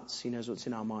our hearts. He knows what's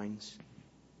in our minds.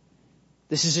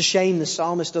 This is a shame the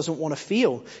psalmist doesn't want to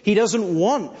feel. He doesn't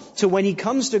want to, when he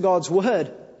comes to God's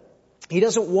word, he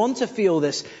doesn't want to feel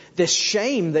this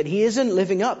shame that he isn't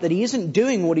living up, that he isn't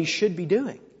doing what he should be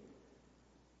doing.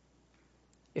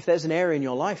 If there's an area in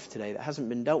your life today that hasn't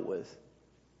been dealt with,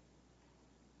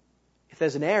 if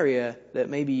there's an area that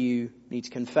maybe you need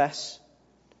to confess,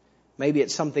 maybe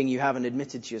it's something you haven't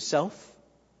admitted to yourself,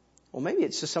 or maybe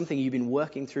it's just something you've been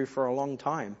working through for a long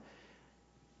time.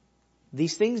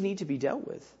 These things need to be dealt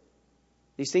with.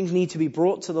 These things need to be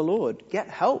brought to the Lord. Get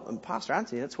help. And Pastor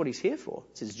Anthony, that's what he's here for.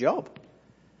 It's his job.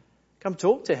 Come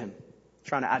talk to him.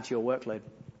 Trying to add to your workload.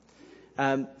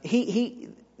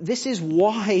 This is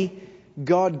why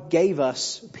God gave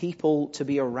us people to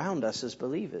be around us as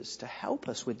believers, to help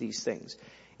us with these things.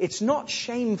 It's not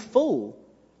shameful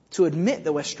to admit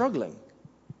that we're struggling.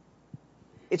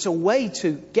 It's a way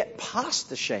to get past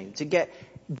the shame, to get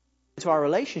into our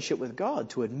relationship with God,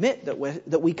 to admit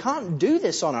that we can't do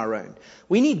this on our own.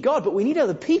 We need God, but we need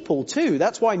other people too.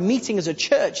 That's why meeting as a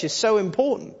church is so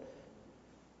important.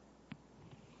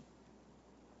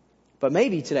 But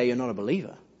maybe today you're not a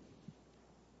believer.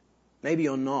 Maybe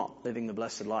you're not living the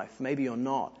blessed life. Maybe you're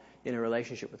not in a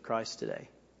relationship with Christ today.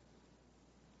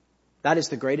 That is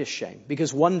the greatest shame,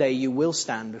 because one day you will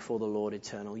stand before the Lord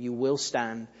eternal. You will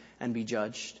stand and be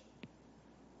judged.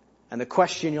 And the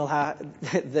question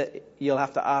that you'll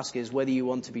have to ask is whether you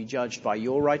want to be judged by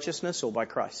your righteousness or by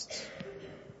Christ's.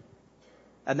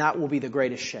 And that will be the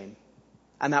greatest shame.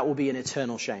 And that will be an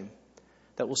eternal shame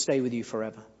that will stay with you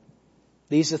forever.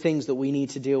 These are things that we need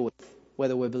to deal with,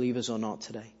 whether we're believers or not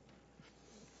today.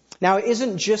 Now, it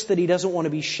isn't just that he doesn't want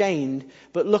to be shamed,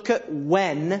 but look at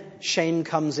when shame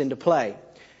comes into play.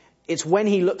 It's when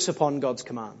he looks upon God's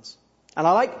commands. And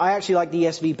I actually like the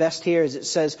ESV best here, as it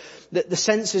says that the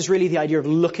sense is really the idea of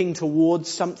looking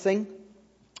towards something,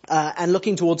 and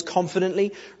looking towards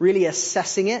confidently, really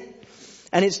assessing it.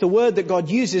 And it's the word that God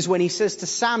uses when he says to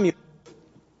Samuel,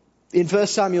 in 1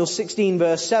 Samuel 16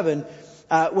 verse 7,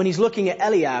 when he's looking at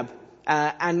Eliab,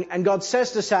 and God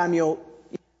says to Samuel,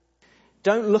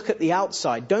 don't look at the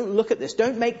outside. Don't look at this.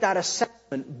 Don't make that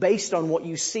assessment based on what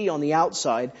you see on the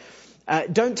outside.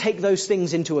 Don't take those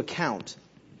things into account.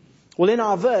 Well, in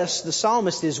our verse, the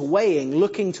psalmist is weighing,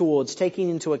 looking towards, taking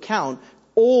into account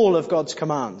all of God's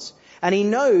commands. And he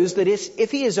knows that if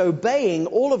he is obeying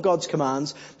all of God's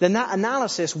commands, then that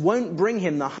analysis won't bring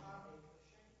him the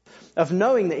of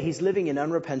knowing that he's living in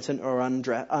unrepentant or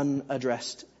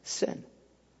unaddressed sin.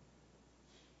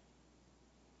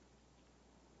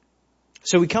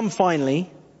 So we come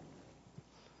finally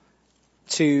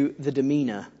to the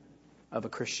demeanor of a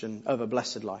Christian, of a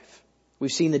blessed life.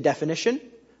 We've seen the definition,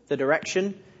 the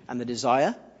direction, and the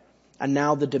desire, and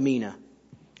now the demeanor.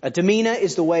 A demeanor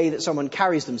is the way that someone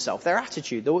carries themselves, their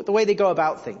attitude, the way they go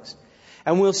about things.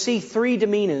 And we'll see three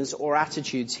demeanors or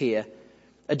attitudes here.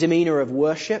 A demeanor of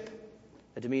worship,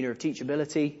 a demeanor of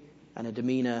teachability, and a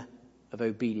demeanor of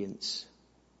obedience.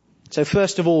 So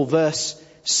first of all, verse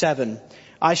 7.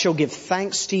 I shall give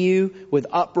thanks to you with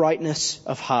uprightness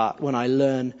of heart when I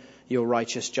learn your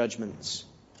righteous judgments.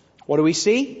 What do we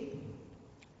see?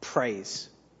 Praise.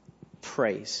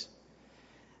 Praise.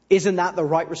 Isn't that the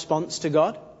right response to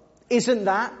God? Isn't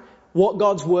that what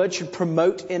God's word should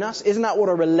promote in us? Isn't that what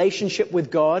a relationship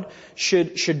with God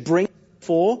should bring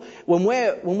for?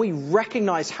 When we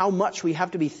recognize how much we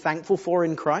have to be thankful for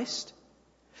in Christ?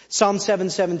 Psalm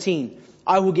 7:17.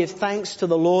 I will give thanks to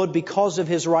the Lord because of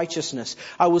his righteousness.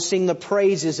 I will sing the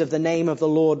praises of the name of the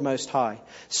Lord Most High.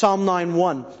 Psalm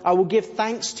 9:1. I will give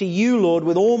thanks to you, Lord,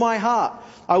 with all my heart.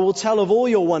 I will tell of all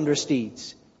your wondrous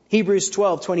deeds. Hebrews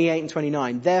 12:28 and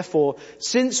 29. Therefore,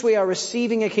 since we are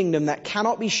receiving a kingdom that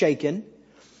cannot be shaken,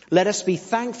 let us be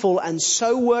thankful and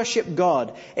so worship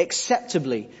God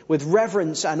acceptably with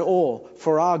reverence and awe,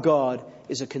 for our God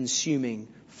is a consuming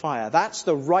fire. That's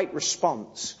the right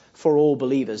response for all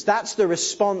believers. That's the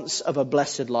response of a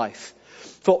blessed life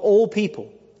for all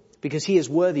people, because he is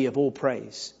worthy of all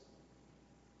praise.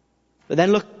 But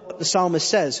then look at what the psalmist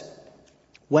says.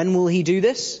 When will he do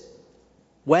this?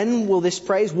 When will this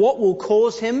praise? What will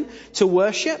cause him to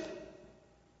worship?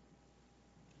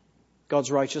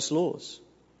 God's righteous laws.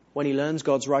 When he learns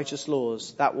God's righteous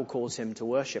laws, that will cause him to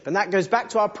worship. And that goes back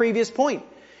to our previous point.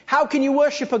 How can you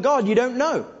worship a God you don't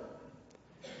know?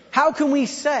 How can we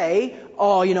say,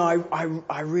 oh,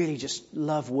 I really just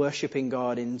love worshiping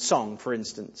God in song, for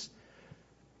instance.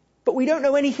 But we don't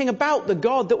know anything about the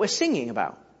God that we're singing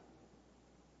about.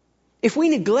 If we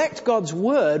neglect God's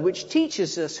word, which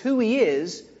teaches us who he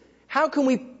is, how can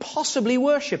we possibly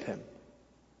worship him?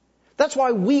 That's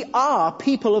why we are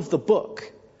people of the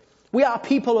book. We are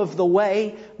people of the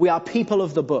way. We are people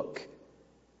of the book.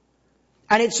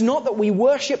 And it's not that we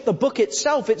worship the book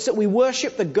itself, it's that we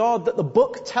worship the God that the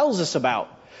book tells us about.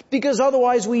 Because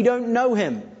otherwise we don't know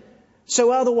him.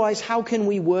 So otherwise, how can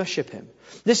we worship him?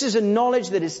 This is a knowledge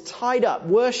that is tied up.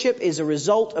 Worship is a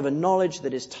result of a knowledge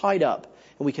that is tied up,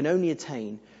 and we can only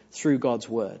attain through God's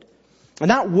word.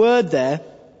 And that word there,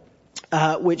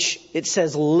 which it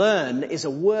says learn, is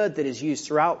a word that is used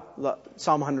throughout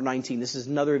Psalm 119. This is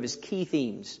another of his key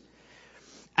themes.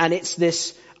 And it's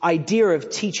this idea of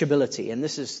teachability. And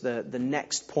this is the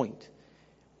next point.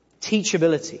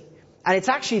 Teachability. And it's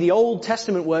actually the Old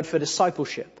Testament word for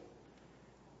discipleship.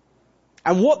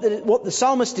 And what the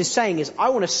psalmist is saying is, I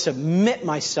want to submit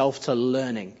myself to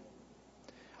learning.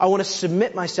 I want to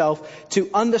submit myself to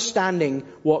understanding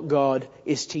what God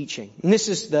is teaching. And this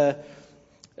is the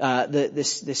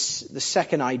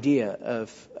second idea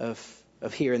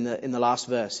of here in the last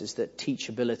verse, is that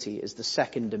teachability is the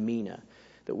second demeanor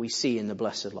that we see in the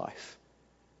blessed life.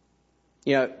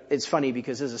 It's funny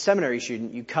because as a seminary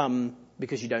student, you come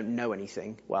because you don't know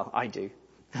anything. Well, I do.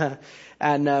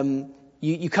 And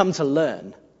you come to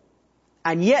learn.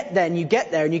 And yet then you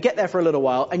get there for a little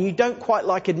while, and you don't quite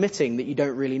like admitting that you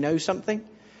don't really know something.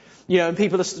 And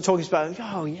people are talking about,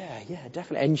 oh yeah,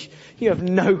 definitely. And you have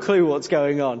no clue what's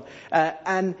going on.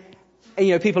 And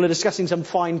people are discussing some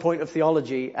fine point of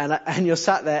theology, and you're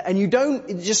sat there,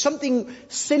 and just something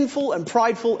sinful and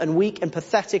prideful and weak and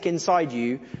pathetic inside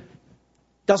you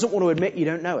doesn't want to admit you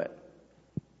don't know it.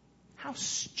 How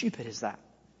stupid is that?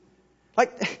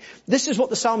 This is what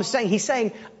the psalmist is saying. He's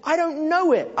saying, I don't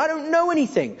know it. I don't know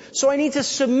anything. So I need to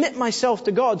submit myself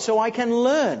to God so I can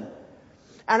learn.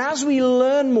 And as we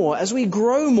learn more, as we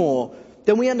grow more,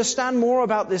 then we understand more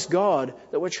about this God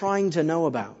that we're trying to know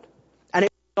about. And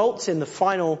it results in the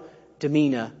final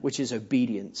demeanor, which is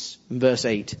obedience. In verse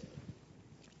 8,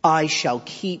 I shall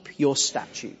keep your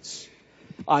statutes.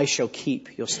 I shall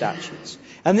keep your statutes.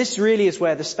 And this really is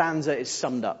where the stanza is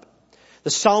summed up. The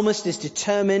psalmist is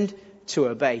determined to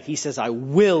obey. He says, I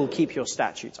will keep your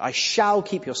statutes. I shall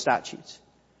keep your statutes.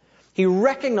 He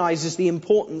recognizes the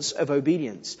importance of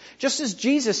obedience. Just as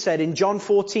Jesus said in John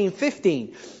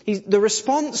 14:15, the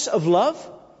response of love,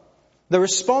 the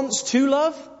response to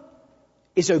love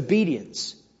is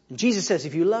obedience. And Jesus says,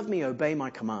 if you love me, obey my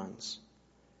commands.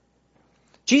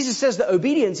 Jesus says that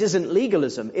obedience isn't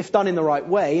legalism if done in the right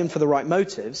way and for the right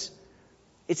motives.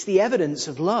 It's the evidence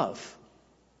of love.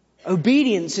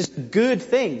 Obedience is a good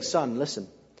thing. Son, listen.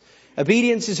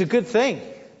 Obedience is a good thing.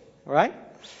 All right?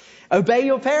 Obey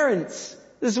your parents.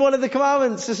 This is one of the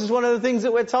commandments. This is one of the things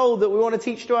that we're told that we want to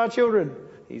teach to our children.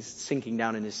 He's sinking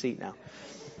down in his seat now.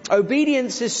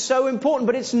 Obedience is so important,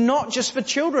 but it's not just for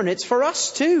children. It's for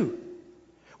us too.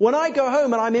 When I go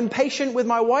home and I'm impatient with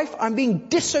my wife, I'm being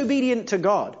disobedient to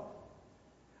God.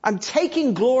 I'm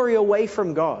taking glory away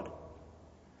from God.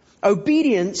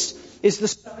 Obedience is the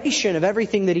summation of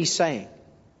everything that he's saying.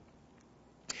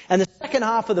 And the second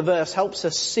half of the verse helps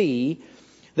us see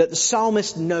that the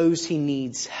psalmist knows he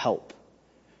needs help.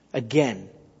 Again,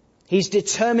 he's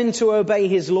determined to obey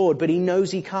his Lord, but he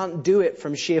knows he can't do it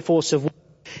from sheer force of will.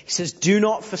 He says, do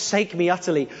not forsake me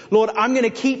utterly. Lord, I'm going to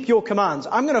keep your commands.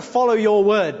 I'm going to follow your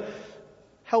word.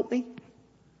 Help me,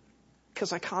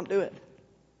 because I can't do it.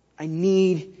 I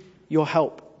need your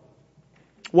help.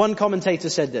 One commentator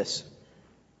said this: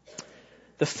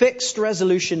 the fixed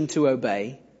resolution to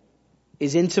obey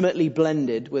is intimately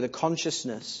blended with a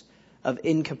consciousness of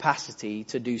incapacity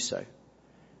to do so,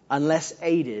 unless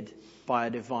aided by a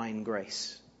divine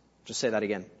grace. Just say that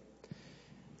again.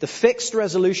 The fixed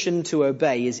resolution to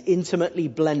obey is intimately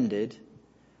blended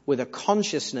with a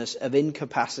consciousness of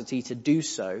incapacity to do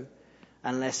so,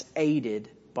 unless aided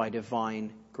by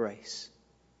divine grace.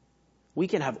 We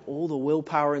can have all the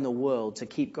willpower in the world to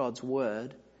keep God's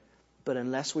word, but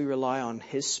unless we rely on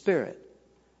his Spirit,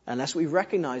 unless we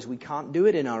recognize we can't do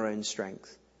it in our own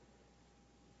strength,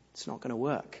 it's not going to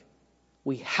work.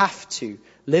 We have to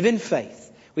live in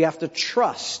faith. We have to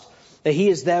trust that he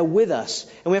is there with us,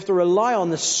 and we have to rely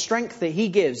on the strength that he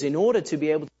gives in order to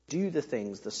be able to do the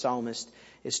things the psalmist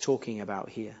is talking about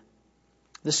here.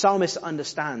 The psalmist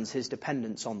understands his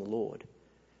dependence on the Lord.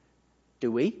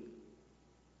 Do we?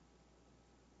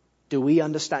 Do we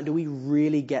understand? Do we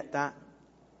really get that?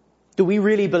 Do we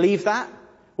really believe that?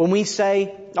 When we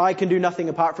say, I can do nothing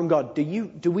apart from God,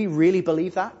 do we really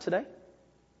believe that today?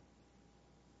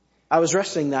 I was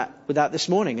wrestling with that this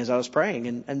morning as I was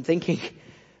praying and thinking,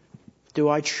 do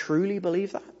I truly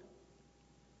believe that?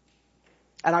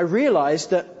 And I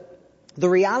realized that the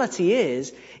reality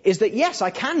is that yes, I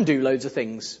can do loads of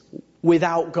things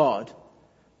without God.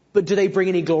 But do they bring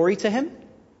any glory to him?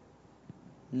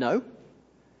 No.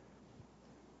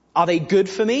 Are they good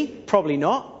for me? Probably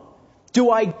not. Do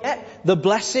I get the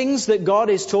blessings that God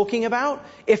is talking about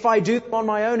if I do them on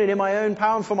my own and in my own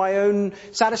power and for my own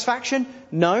satisfaction?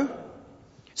 No.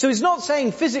 So he's not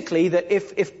saying physically that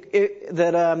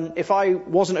if I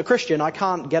wasn't a Christian, I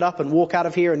can't get up and walk out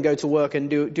of here and go to work and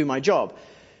do my job.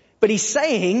 But he's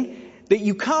saying that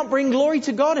you can't bring glory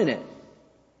to God in it.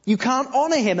 You can't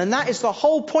honor him. And that is the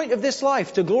whole point of this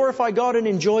life, to glorify God and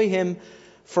enjoy him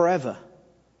forever.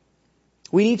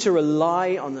 We need to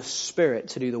rely on the Spirit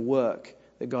to do the work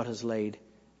that God has laid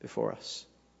before us.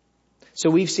 So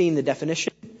we've seen the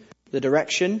definition, the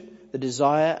direction, the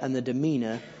desire, and the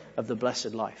demeanor of the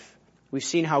blessed life. We've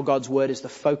seen how God's word is the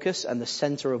focus and the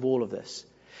center of all of this.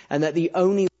 And that the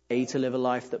only way to live a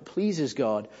life that pleases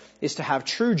God is to have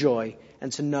true joy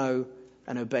and to know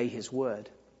and obey his word.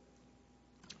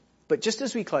 But just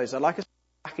as we close, I'd like us to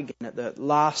go back again at the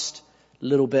last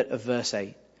little bit of verse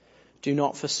 8. Do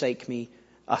not forsake me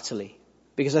utterly.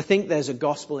 Because I think there's a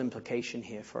gospel implication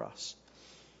here for us.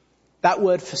 That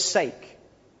word forsake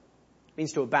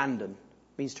means to abandon,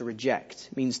 means to reject,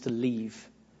 means to leave.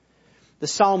 The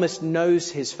psalmist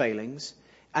knows his failings,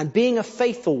 and being a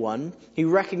faithful one, he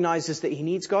recognizes that he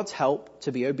needs God's help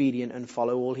to be obedient and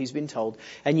follow all he's been told.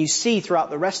 And you see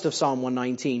throughout the rest of Psalm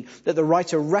 119 that the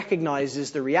writer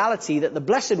recognizes the reality that the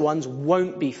blessed ones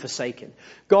won't be forsaken.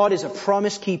 God is a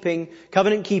promise-keeping,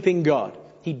 covenant-keeping God.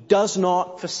 He does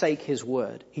not forsake his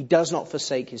word. He does not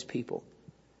forsake his people.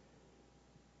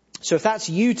 So if that's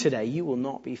you today, you will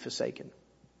not be forsaken.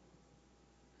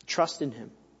 Trust in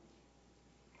him.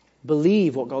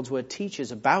 Believe what God's word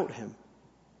teaches about him.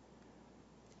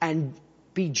 And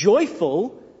be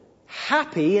joyful,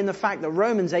 happy in the fact that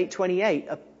Romans 8:28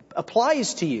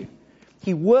 applies to you.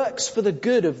 He works for the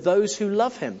good of those who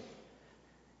love him.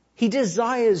 He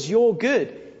desires your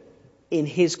good. In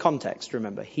his context,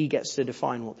 remember, he gets to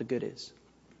define what the good is.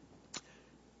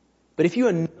 But if you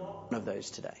are not one of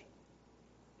those today,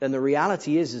 then the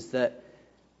reality is that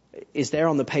is there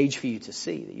on the page for you to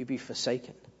see that you be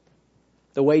forsaken.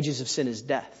 The wages of sin is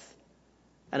death.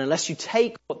 And unless you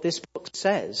take what this book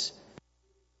says,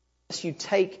 unless you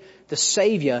take the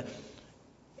Savior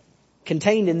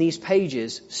contained in these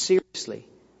pages seriously,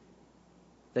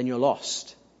 then you're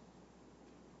lost.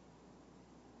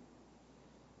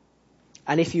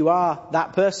 And if you are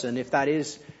that person, if that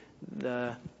is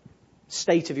the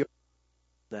state of your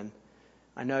life, then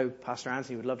I know Pastor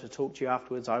Anthony would love to talk to you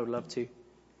afterwards. I would love to.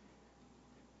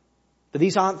 But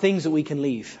these aren't things that we can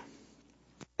leave.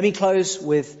 Let me close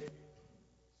with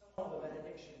the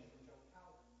benediction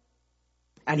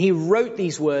And he wrote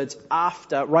these words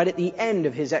right at the end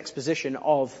of his exposition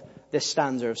of this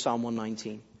stanza of Psalm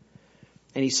 119.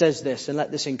 And he says this, and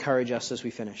let this encourage us as we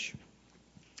finish.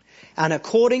 And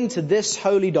according to this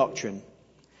holy doctrine,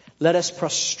 let us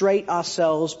prostrate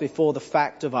ourselves before the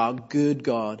fact of our good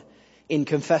God in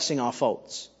confessing our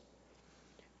faults,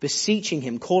 beseeching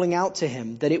him, calling out to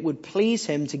him that it would please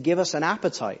him to give us an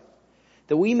appetite,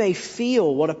 that we may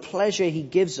feel what a pleasure he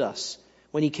gives us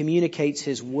when he communicates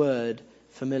his word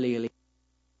familiarly.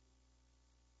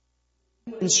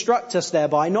 Instruct us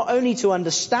thereby not only to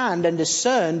understand and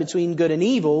discern between good and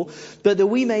evil, but that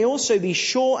we may also be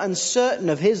sure and certain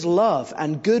of his love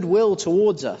and goodwill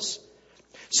towards us,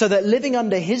 so that living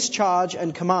under his charge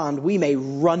and command, we may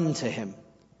run to him,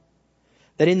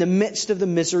 that in the midst of the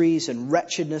miseries and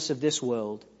wretchedness of this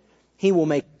world, he will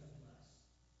make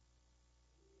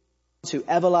to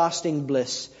everlasting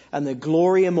bliss and the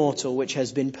glory immortal which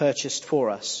has been purchased for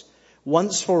us,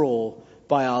 once for all,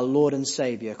 by our Lord and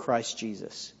Savior, Christ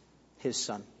Jesus, his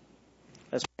Son.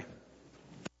 Let's pray.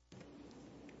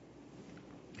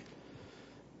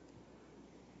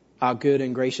 Our good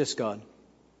and gracious God,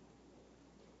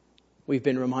 we've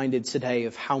been reminded today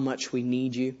of how much we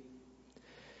need you.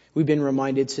 We've been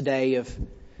reminded today of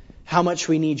how much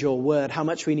we need your word, how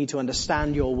much we need to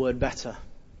understand your word better.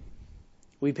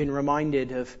 We've been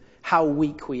reminded of how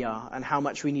weak we are and how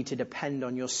much we need to depend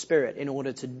on your Spirit in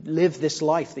order to live this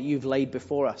life that you've laid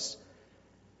before us.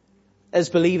 As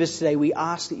believers today, we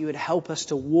ask that you would help us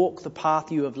to walk the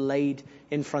path you have laid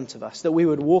in front of us, that we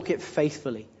would walk it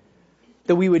faithfully,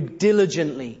 that we would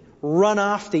diligently run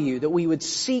after you, that we would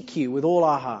seek you with all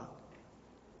our heart.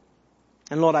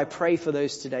 And Lord, I pray for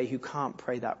those today who can't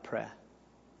pray that prayer.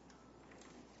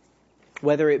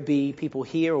 Whether it be people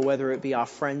here or whether it be our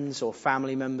friends or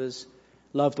family members,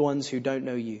 loved ones who don't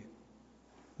know you.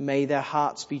 May their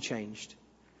hearts be changed.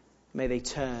 May they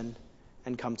turn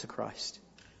and come to Christ.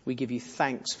 We give you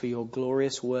thanks for your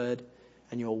glorious word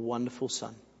and your wonderful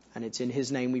Son. And it's in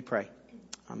his name we pray.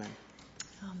 Amen.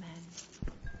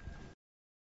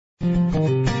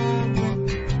 Amen.